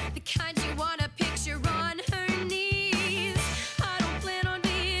star? The kind you wanna picture on her knees. I don't plan on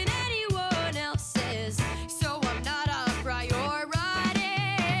being anyone else's, so I'm not a priority.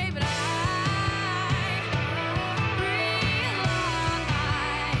 But I realize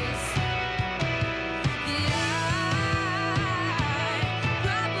that I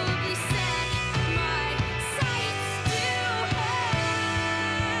probably set my sights too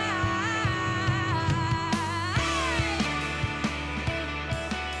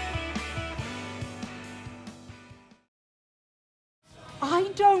I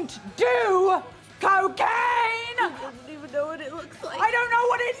don't do cocaine! I don't even know what it looks like. I don't know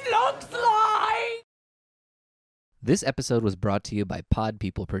what it looks like! This episode was brought to you by Pod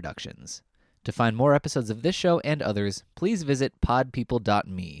People Productions. To find more episodes of this show and others, please visit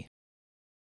podpeople.me.